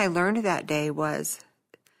the thing I learned that day was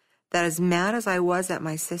that as mad as I was at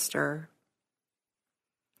my sister,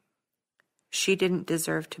 she didn't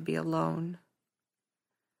deserve to be alone.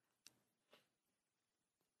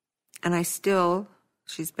 And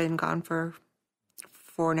she's been gone for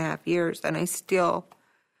 4.5 years, and I still,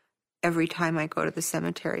 every time I go to the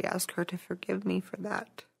cemetery, ask her to forgive me for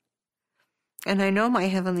that. And I know my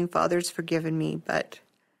Heavenly Father's forgiven me, but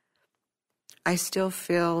I still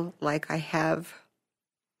feel like I have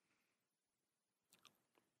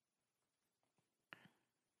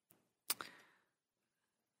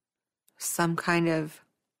some kind of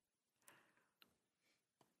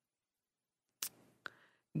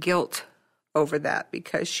guilt over that,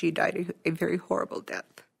 because she died a very horrible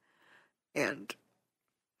death. And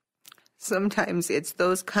sometimes it's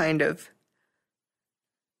those kind of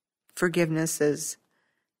forgivenesses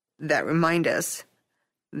that remind us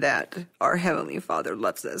that our Heavenly Father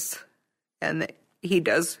loves us and that He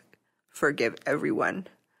does forgive everyone,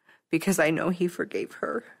 because I know He forgave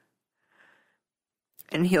her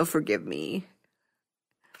and He'll forgive me.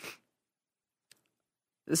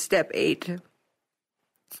 Step 8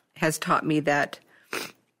 has taught me that,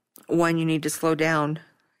 one, you need to slow down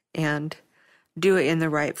and do it in the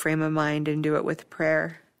right frame of mind and do it with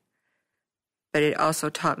prayer. But it also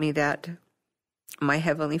taught me that my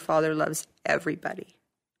Heavenly Father loves everybody.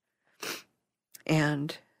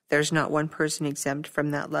 And there's not one person exempt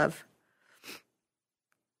from that love.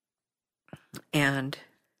 And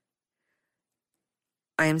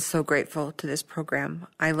I am so grateful to this program.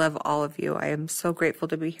 I love all of you. I am so grateful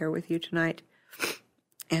to be here with you tonight.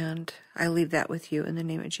 And I leave that with you in the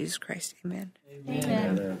name of Jesus Christ. Amen.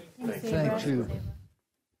 Amen. Thank you.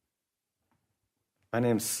 My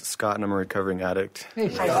name's Scott, and I'm a recovering addict. Hey,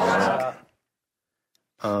 Scott.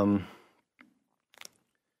 When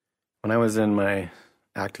I was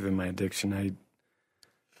active in my addiction, I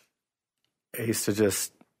used to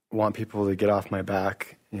just want people to get off my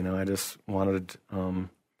back. I just wanted,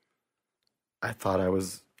 I thought I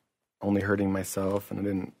was only hurting myself, and I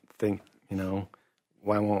didn't think,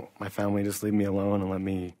 why won't my family just leave me alone and let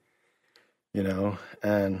me,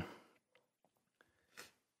 and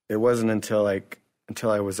it wasn't until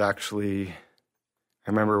I was actually, I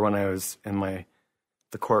remember when I was in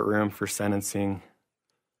the courtroom for sentencing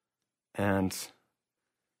and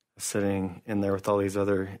sitting in there with all these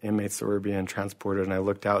other inmates that were being transported, and I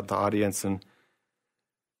looked out at the audience and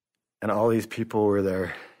all these people were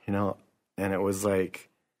there, and it was like,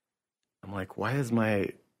 I'm like, why is my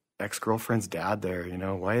ex-girlfriend's dad there?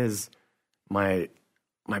 Why is my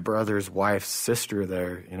brother's wife's sister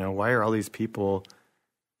there? Why are all these people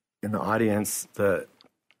in the audience that,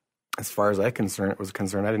 as far as I was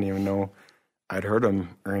concerned, I didn't even know I'd heard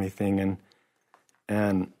them or anything.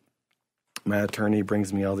 And my attorney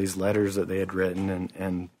brings me all these letters that they had written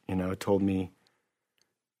and told me,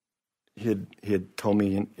 he had told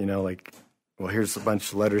me, well, here's a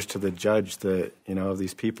bunch of letters to the judge that, of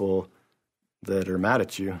these people that are mad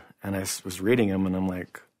at you. And I was reading them, and I'm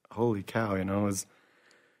like, holy cow, it was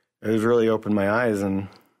really opened my eyes. And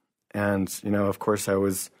of course I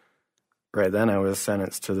was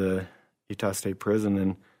sentenced to the Utah State Prison,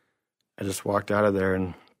 and I just walked out of there,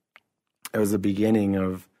 and it was the beginning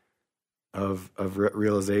of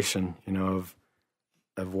realization, of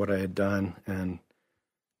what I had done. And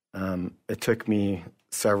it took me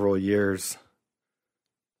several years,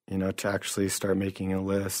 to actually start making a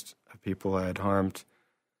list of people I had harmed,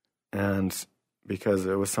 and because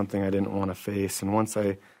it was something I didn't want to face. And once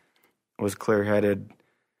I was clear-headed,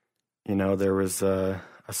 there was a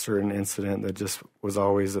certain incident that just was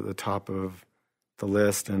always at the top of the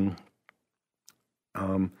list, and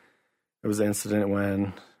it was the incident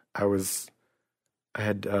when I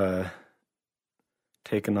had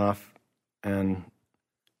taken off and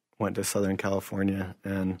went to Southern California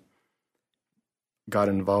and got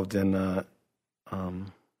involved in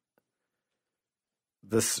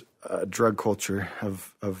this drug culture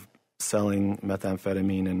of selling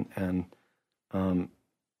methamphetamine and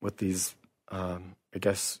with these, I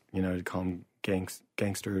guess, you'd call them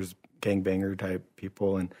gangsters, gangbanger type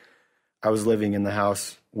people. And I was living in the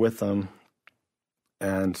house with them.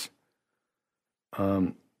 And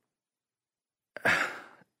at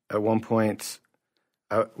one point,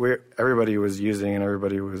 everybody was using and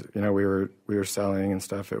everybody was, we were selling and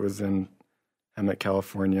stuff. It was in Emmett,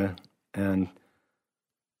 California. And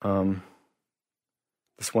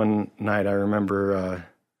this one night I remember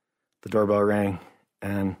the doorbell rang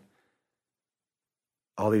and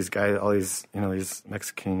all these these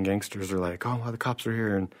Mexican gangsters are like, oh, well, the cops are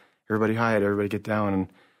here and everybody hide, everybody get down.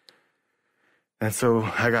 And so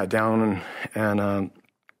I got down and I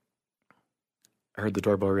heard the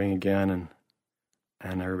doorbell ring again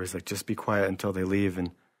and everybody's like, just be quiet until they leave.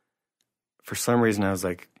 And for some reason I was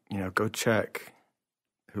like, go check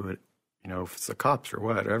who it, if it's the cops or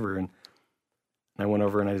whatever. And I went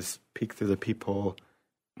over and I just peeked through the peephole.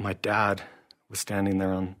 My dad was standing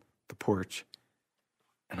there on the porch.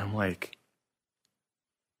 And I was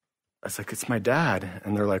like, it's my dad.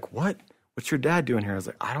 And they're like, what? What's your dad doing here? I was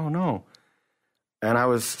like, I don't know. And I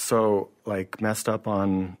was so messed up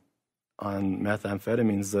on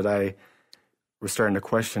methamphetamines that I was starting to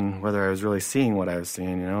question whether I was really seeing what I was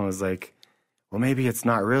seeing. I was like, well, maybe it's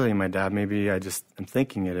not really my dad. Maybe I just am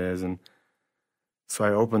thinking it is. And so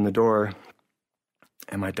I opened the door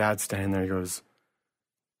and my dad's standing there.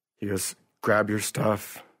 He goes, grab your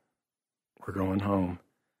stuff. We're going home.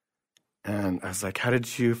 And I was like, how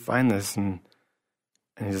did you find this? And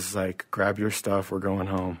he's just like, grab your stuff. We're going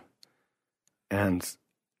home. And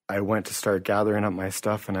I went to start gathering up my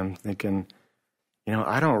stuff and I'm thinking,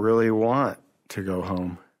 I don't really want to go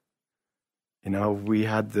home. We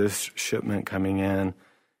had this shipment coming in,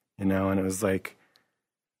 and it was like,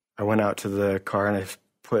 I went out to the car and I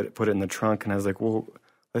put it in the trunk and I was like, well,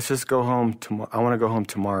 let's just go home tomorrow. I want to go home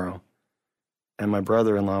tomorrow. And my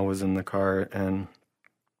brother-in-law was in the car and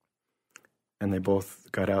they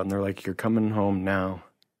both got out and they're like, you're coming home now.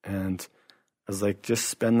 And I was like, just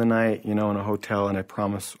spend the night, in a hotel and I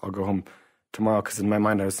promise I'll go home tomorrow. Because in my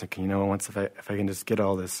mind I was thinking, once if I can just get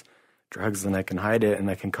all this drugs, then I can hide it and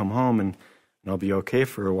I can come home and I'll be okay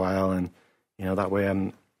for a while. And, that way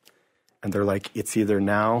and they're like, it's either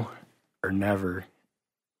now or never.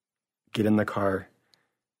 Get in the car.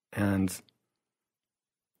 And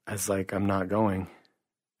I was like, I'm not going.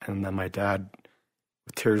 And then my dad,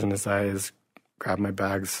 with tears in his eyes, grabbed my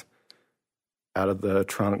bags out of the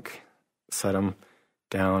trunk, set them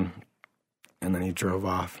down, and then he drove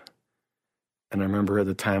off. And I remember at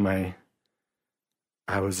the time I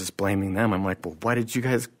was just blaming them. I'm like, well, why did you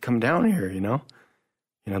guys come down here,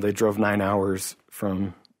 They drove 9 hours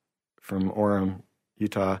from Orem,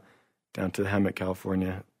 Utah, down to Emmett,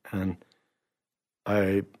 California. And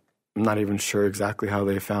I'm not even sure exactly how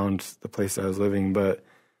they found the place I was living, but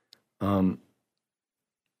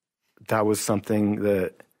that was something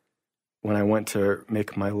that when I went to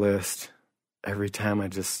make my list, every time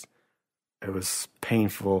it was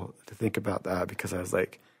painful to think about that because I was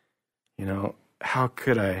like, how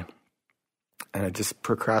could I? And I just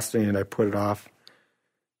procrastinated. I put it off.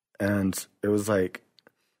 And it was like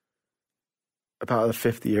about the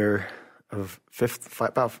fifth year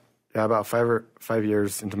about 5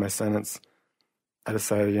 years into my sentence, I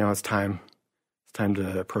decided, it's time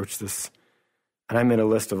to approach this. And I made a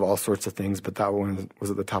list of all sorts of things, but that one was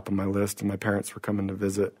at the top of my list. And my parents were coming to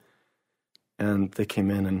visit, and they came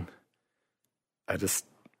in, and I just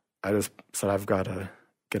said, I've got to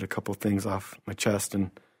get a couple things off my chest,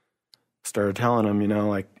 and started telling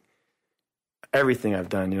them, everything I've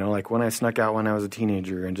done, when I snuck out when I was a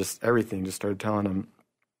teenager and just everything, just started telling them,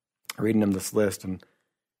 reading them this list. And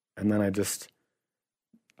then I just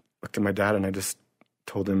looked at my dad and I just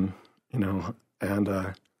told him, and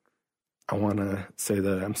I want to say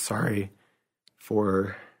that I'm sorry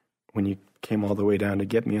for when you came all the way down to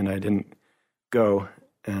get me and I didn't go.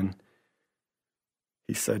 And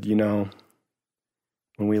he said, when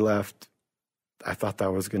we left, I thought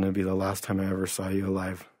that was going to be the last time I ever saw you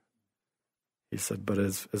alive. He said, but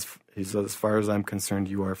as far as I'm concerned,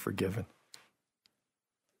 you are forgiven.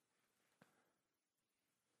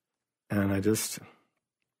 And I just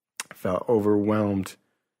felt overwhelmed.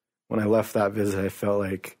 When I left that visit, I felt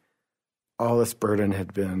like all this burden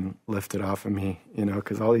had been lifted off of me,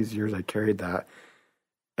 because all these years I carried that.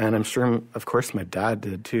 And I'm sure, of course, my dad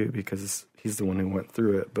did too, because he's the one who went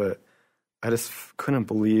through it. But I just couldn't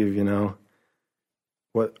believe,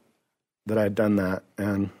 that I'd done that,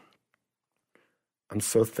 and I'm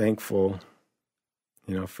so thankful,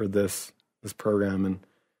 for this program, and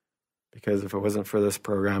because if it wasn't for this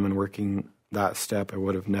program and working that step, I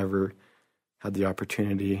would have never had the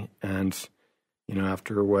opportunity. And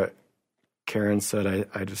after what Karen said,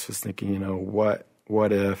 I just was thinking, what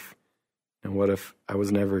if I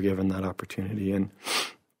was never given that opportunity, and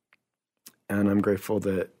I'm grateful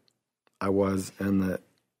that I was, and that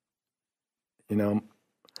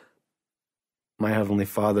my Heavenly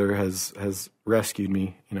Father has rescued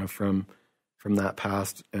me, from that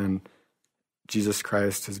past, and Jesus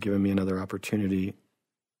Christ has given me another opportunity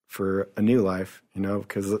for a new life,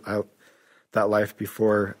 because that life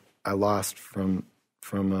before I lost from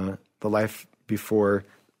the life before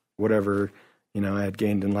whatever, I had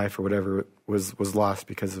gained in life or whatever was lost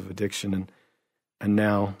because of addiction, and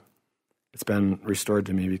now it's been restored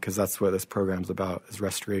to me, because that's what this program's about, is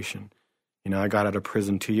restoration. I got out of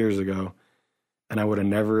prison 2 years ago, and I would have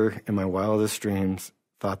never in my wildest dreams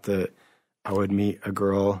thought that I would meet a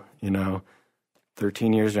girl,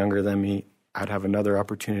 13 years younger than me. I'd have another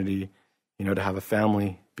opportunity, to have a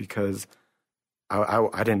family, because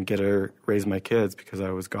I didn't get to raise my kids because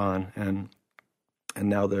I was gone. And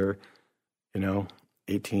now they're,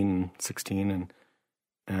 18, 16,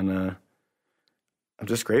 and I'm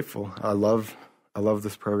just grateful. I love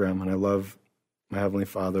this program, and I love my Heavenly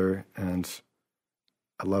Father, and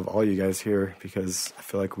I love all you guys here, because I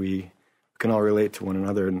feel like we can all relate to one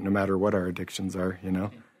another no matter what our addictions are,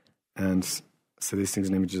 And so these things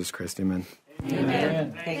in the name of Jesus Christ, amen.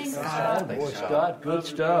 Amen. Thanks, God. Boy, Scott, good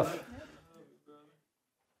stuff.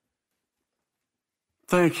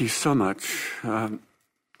 Thank you so much. One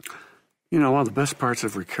of the best parts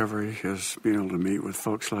of recovery is being able to meet with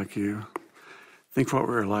folks like you. Think what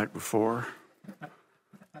we were like before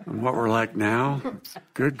and what we're like now.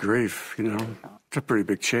 Good grief, it's a pretty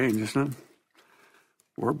big change, isn't it?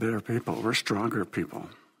 We're better people. We're stronger people.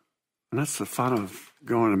 And that's the fun of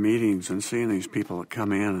going to meetings and seeing these people that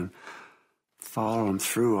come in and follow them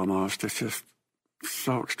through almost. It's just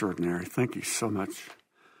so extraordinary. Thank you so much.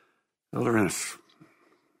 Elder Ennis,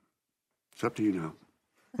 it's up to you now.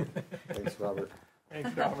 Thanks, Robert.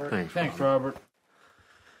 Thanks, Robert. Thanks, Robert.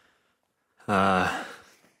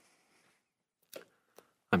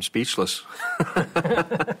 I'm speechless.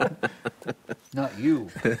 Not you.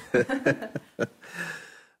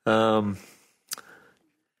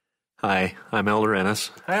 Hi, I'm Elder Ennis.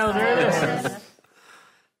 Hi, Elder Ennis.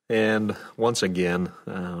 And once again,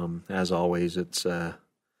 as always, it's a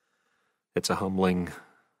humbling,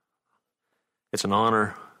 it's an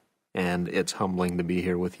honor, and it's humbling to be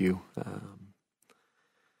here with you.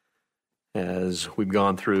 As we've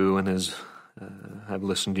gone through, and as I've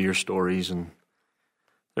listened to your stories, and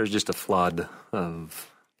there's just a flood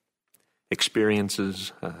of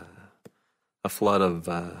experiences, a flood of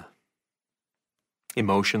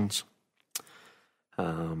emotions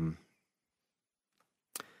that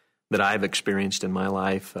I've experienced in my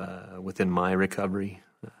life within my recovery.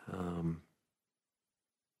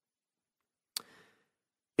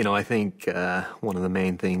 I think one of the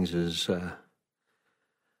main things is an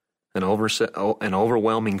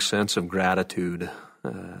overwhelming sense of gratitude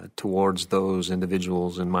towards those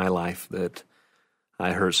individuals in my life that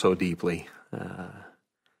I hurt so deeply,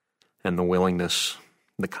 and the willingness,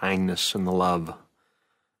 the kindness, and the love,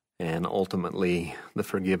 and ultimately the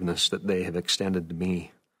forgiveness that they have extended to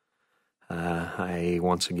me. I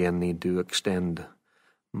once again need to extend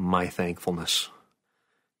my thankfulness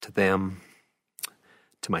to them,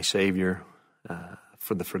 to my Savior,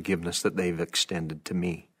 for the forgiveness that they've extended to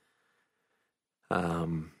me.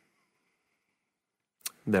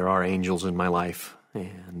 There are angels in my life,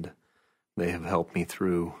 and they have helped me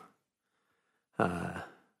through some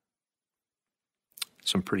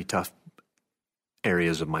pretty tough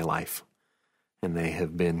areas of my life, and they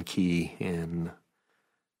have been key in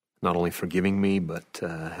not only forgiving me, but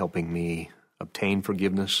helping me obtain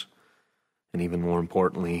forgiveness, and even more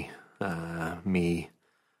importantly, me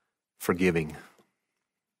forgiving,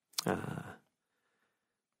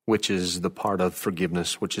 which is the part of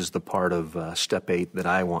forgiveness, which is the part of step 8 that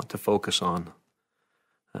I want to focus on.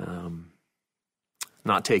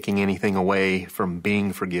 Not taking anything away from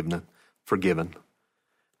being forgiven.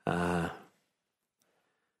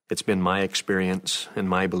 It's been my experience and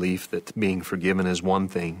my belief that being forgiven is one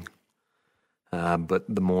thing, but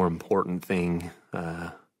the more important thing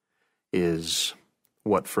is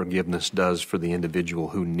what forgiveness does for the individual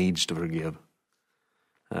who needs to forgive.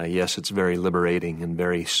 Yes, it's very liberating and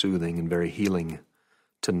very soothing and very healing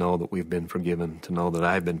to know that we've been forgiven, to know that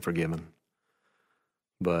I've been forgiven.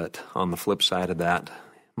 But on the flip side of that,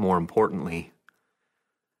 more importantly,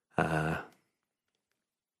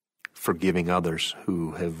 forgiving others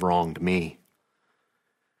who have wronged me.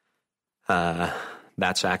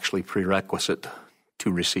 That's actually prerequisite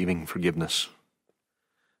to receiving forgiveness.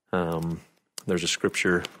 There's a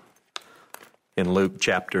scripture in Luke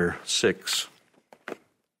chapter 6,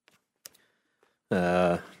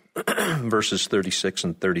 verses 36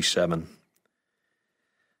 and 37. It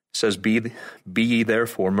says, Be ye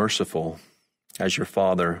therefore merciful, as your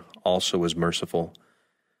Father also is merciful.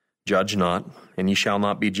 Judge not, and ye shall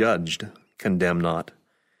not be judged. Condemn not,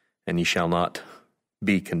 and ye shall not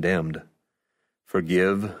be condemned.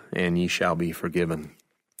 Forgive, and ye shall be forgiven.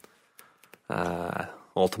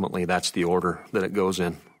 Ultimately, that's the order that it goes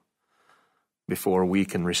in before we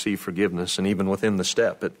can receive forgiveness. And even within the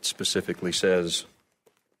step, it specifically says,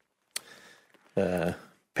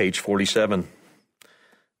 page 47,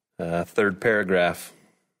 third paragraph,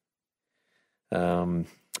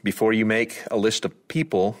 before you make a list of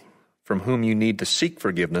people from whom you need to seek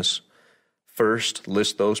forgiveness, first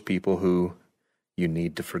list those people who you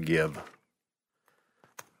need to forgive.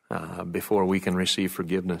 Before we can receive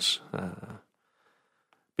forgiveness,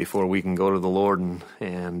 before we can go to the Lord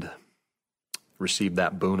and receive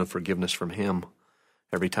that boon of forgiveness from Him,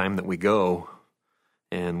 every time that we go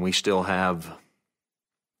and we still have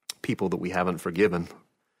people that we haven't forgiven,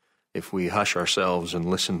 if we hush ourselves and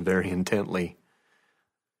listen very intently,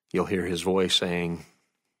 you'll hear His voice saying,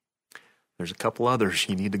 there's a couple others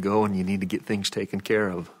you need to go and you need to get things taken care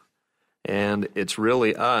of. And it's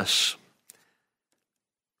really us,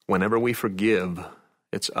 whenever we forgive,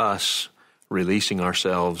 it's us releasing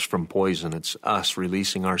ourselves from poison. It's us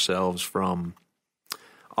releasing ourselves from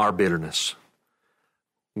our bitterness.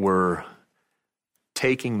 We're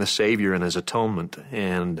taking the Savior and His atonement,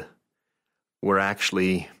 and we're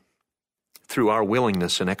actually, through our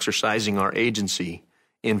willingness and exercising our agency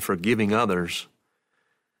in forgiving others,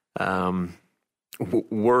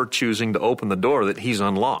 we're choosing to open the door that He's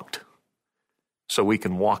unlocked so we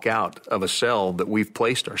can walk out of a cell that we've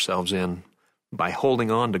placed ourselves in by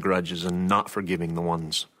holding on to grudges and not forgiving the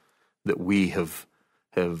ones that we have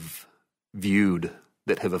viewed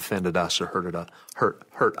that have offended us or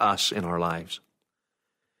hurt us in our lives.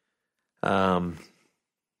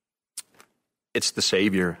 It's the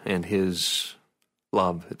Savior and His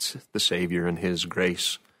love. It's the Savior and His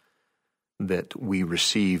grace that we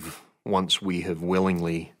receive once we have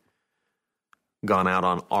willingly gone out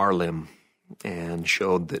on our limb and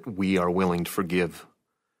showed that we are willing to forgive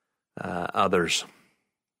others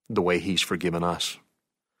the way He's forgiven us.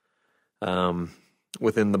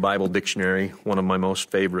 Within the Bible dictionary, one of my most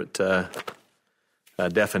favorite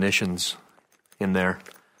definitions in there,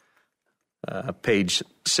 page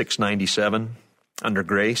 697, under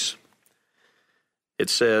grace, it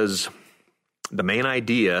says, the main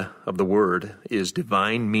idea of the word is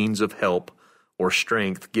divine means of help or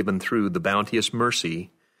strength given through the bounteous mercy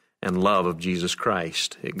and love of Jesus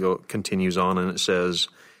Christ. It continues on and it says,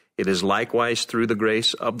 it is likewise through the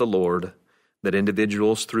grace of the Lord that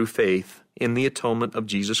individuals through faith in the atonement of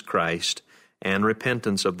Jesus Christ and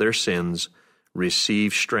repentance of their sins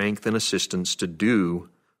receive strength and assistance to do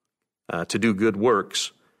good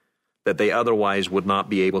works that they otherwise would not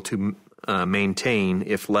be able to maintain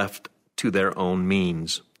if left to their own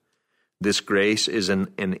means. This grace is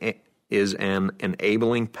an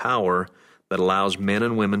enabling power that allows men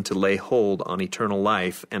and women to lay hold on eternal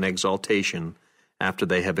life and exaltation after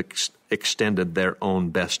they have extended their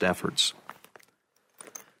own best efforts.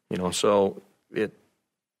 So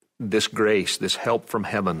this grace, this help from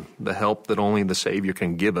heaven, the help that only the Savior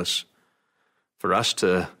can give us, for us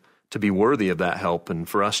to be worthy of that help and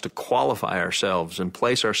for us to qualify ourselves and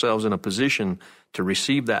place ourselves in a position to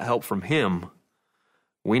receive that help from Him,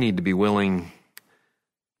 we need to be willing,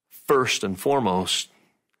 first and foremost,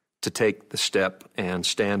 to take the step and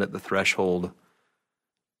stand at the threshold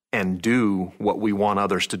and do what we want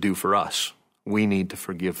others to do for us. We need to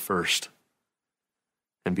forgive first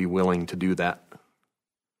and be willing to do that.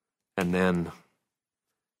 And then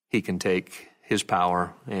He can take His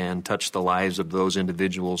power and touch the lives of those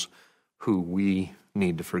individuals who we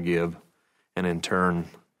need to forgive. And in turn,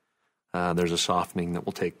 there's a softening that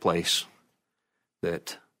will take place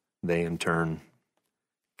that they in turn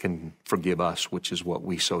can forgive us, which is what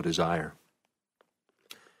we so desire.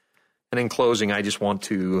 And in closing, I just want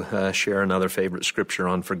to share another favorite scripture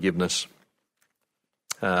on forgiveness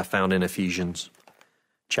found in Ephesians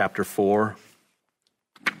chapter 4,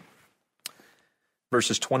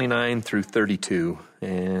 verses 29 through 32.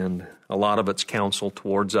 And a lot of it's counsel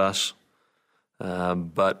towards us,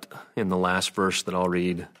 but in the last verse that I'll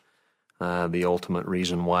read, the ultimate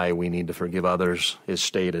reason why we need to forgive others is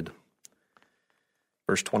stated.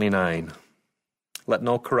 Verse 29, let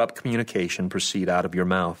no corrupt communication proceed out of your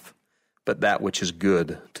mouth, but that which is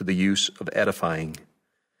good to the use of edifying,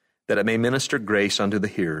 that it may minister grace unto the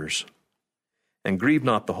hearers. And grieve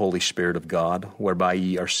not the Holy Spirit of God, whereby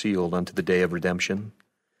ye are sealed unto the day of redemption.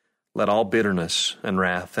 Let all bitterness and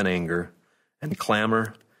wrath and anger and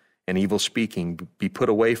clamor and evil speaking be put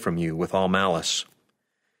away from you with all malice.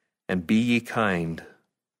 And be ye kind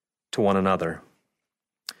to one another.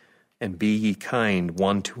 And be ye kind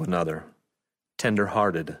one to another,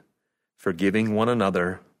 tender-hearted, forgiving one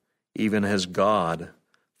another, even as God,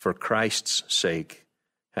 for Christ's sake,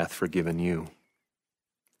 hath forgiven you.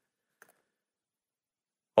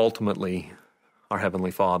 Ultimately, our Heavenly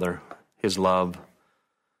Father, His love,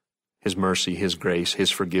 His mercy, His grace, His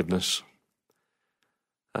forgiveness,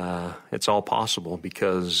 it's all possible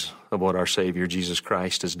because of what our Savior Jesus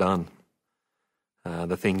Christ has done.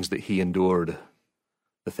 The things that He endured,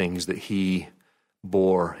 the things that He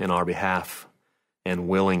bore in our behalf and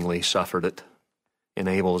willingly suffered it,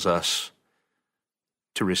 enables us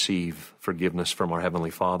to receive forgiveness from our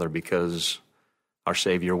Heavenly Father because our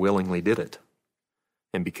Savior willingly did it.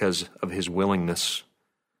 And because of His willingness,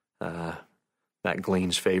 that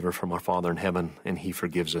gleans favor from our Father in heaven, and He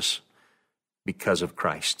forgives us because of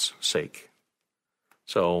Christ's sake.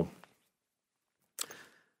 So,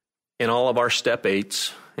 in all of our step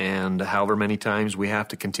eights, and however many times we have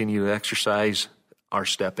to continue to exercise our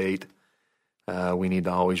step eight, we need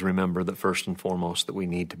to always remember that first and foremost that we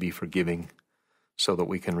need to be forgiving so that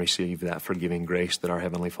we can receive that forgiving grace that our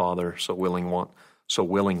Heavenly Father so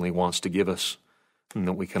willingly wants to give us, and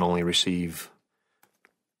that we can only receive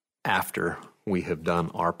after we have done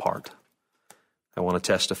our part. I want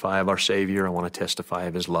to testify of our Savior. I want to testify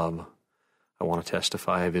of His love. I want to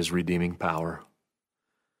testify of His redeeming power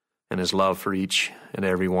and His love for each and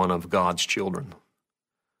every one of God's children,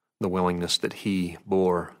 the willingness that He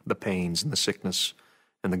bore the pains and the sickness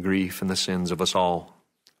and the grief and the sins of us all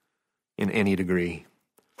in any degree.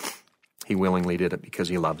 He willingly did it because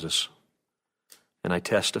He loves us. And I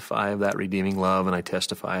testify of that redeeming love, and I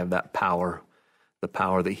testify of that power, the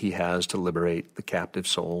power that He has to liberate the captive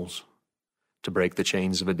souls, to break the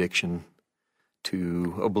chains of addiction,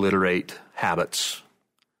 to obliterate habits,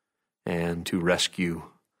 and to rescue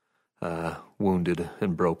wounded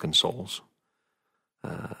and broken souls.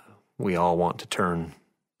 We all want to turn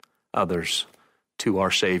others to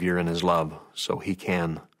our Savior and His love so He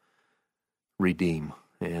can redeem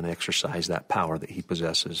and exercise that power that He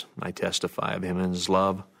possesses. I testify of Him and His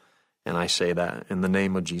love, and I say that in the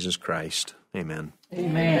name of Jesus Christ. Amen.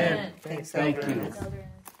 Amen. Thank you.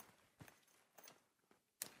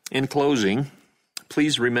 In closing,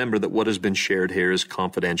 please remember that what has been shared here is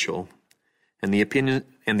confidential, and the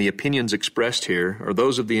opinions expressed here are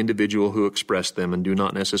those of the individual who expressed them and do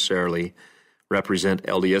not necessarily represent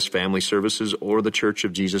LDS Family Services or the Church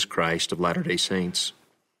of Jesus Christ of Latter-day Saints.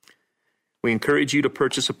 We encourage you to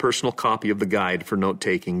purchase a personal copy of the guide for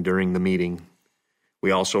note-taking during the meeting.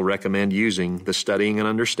 We also recommend using the studying and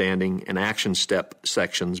understanding and action step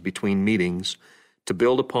sections between meetings to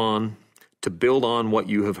build on what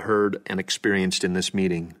you have heard and experienced in this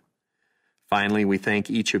meeting. Finally, we thank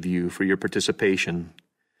each of you for your participation.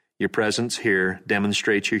 Your presence here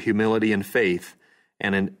demonstrates your humility and faith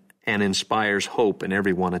and inspires hope in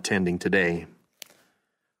everyone attending today.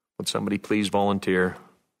 Would somebody please volunteer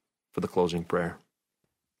for the closing prayer?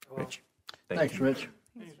 Rich. Thanks, Rich.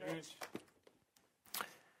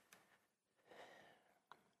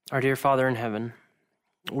 Our dear Father in heaven,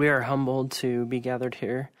 we are humbled to be gathered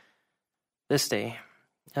here this day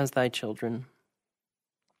as thy children.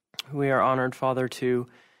 We are honored, Father, to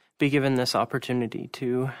be given this opportunity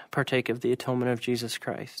to partake of the atonement of Jesus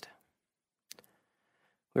Christ.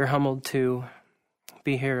 We are humbled to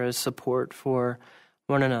be here as support for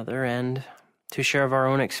one another and to share of our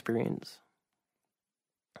own experience,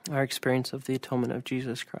 our experience of the atonement of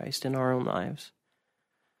Jesus Christ in our own lives.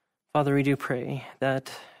 Father, we do pray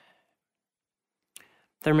that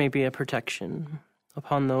there may be a protection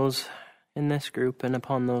upon those in this group and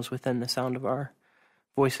upon those within the sound of our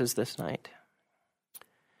voices this night.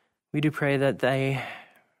 We do pray that they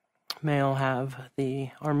may all have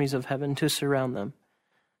the armies of heaven to surround them,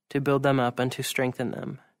 to build them up and to strengthen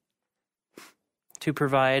them, to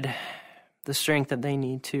provide the strength that they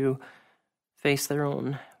need to face their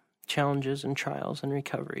own challenges and trials and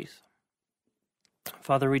recoveries.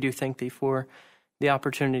 Father, we do thank Thee for the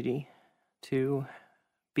opportunity to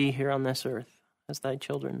be here on this earth as Thy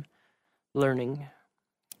children, learning,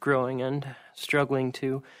 growing, and struggling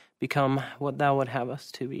to become what Thou would have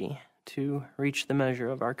us to be, to reach the measure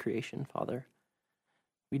of our creation, Father.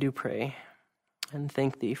 We do pray and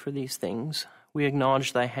thank Thee for these things. We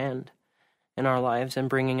acknowledge thy hand in our lives and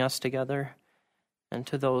bringing us together, and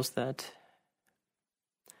to those that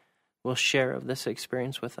will share of this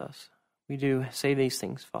experience with us. We do say these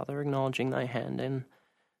things, Father, acknowledging thy hand in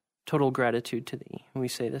total gratitude to thee. We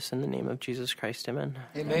say this in the name of Jesus Christ. Amen.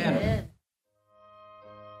 Amen.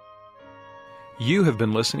 You have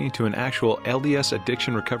been listening to an actual LDS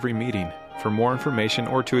addiction recovery meeting. For more information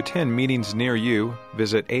or to attend meetings near you,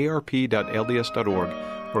 visit arp.lds.org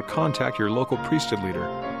or contact your local priesthood leader.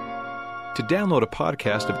 To download a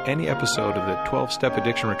podcast of any episode of the 12-Step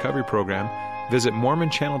Addiction Recovery Program, visit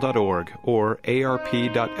mormonchannel.org or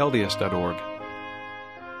arp.lds.org.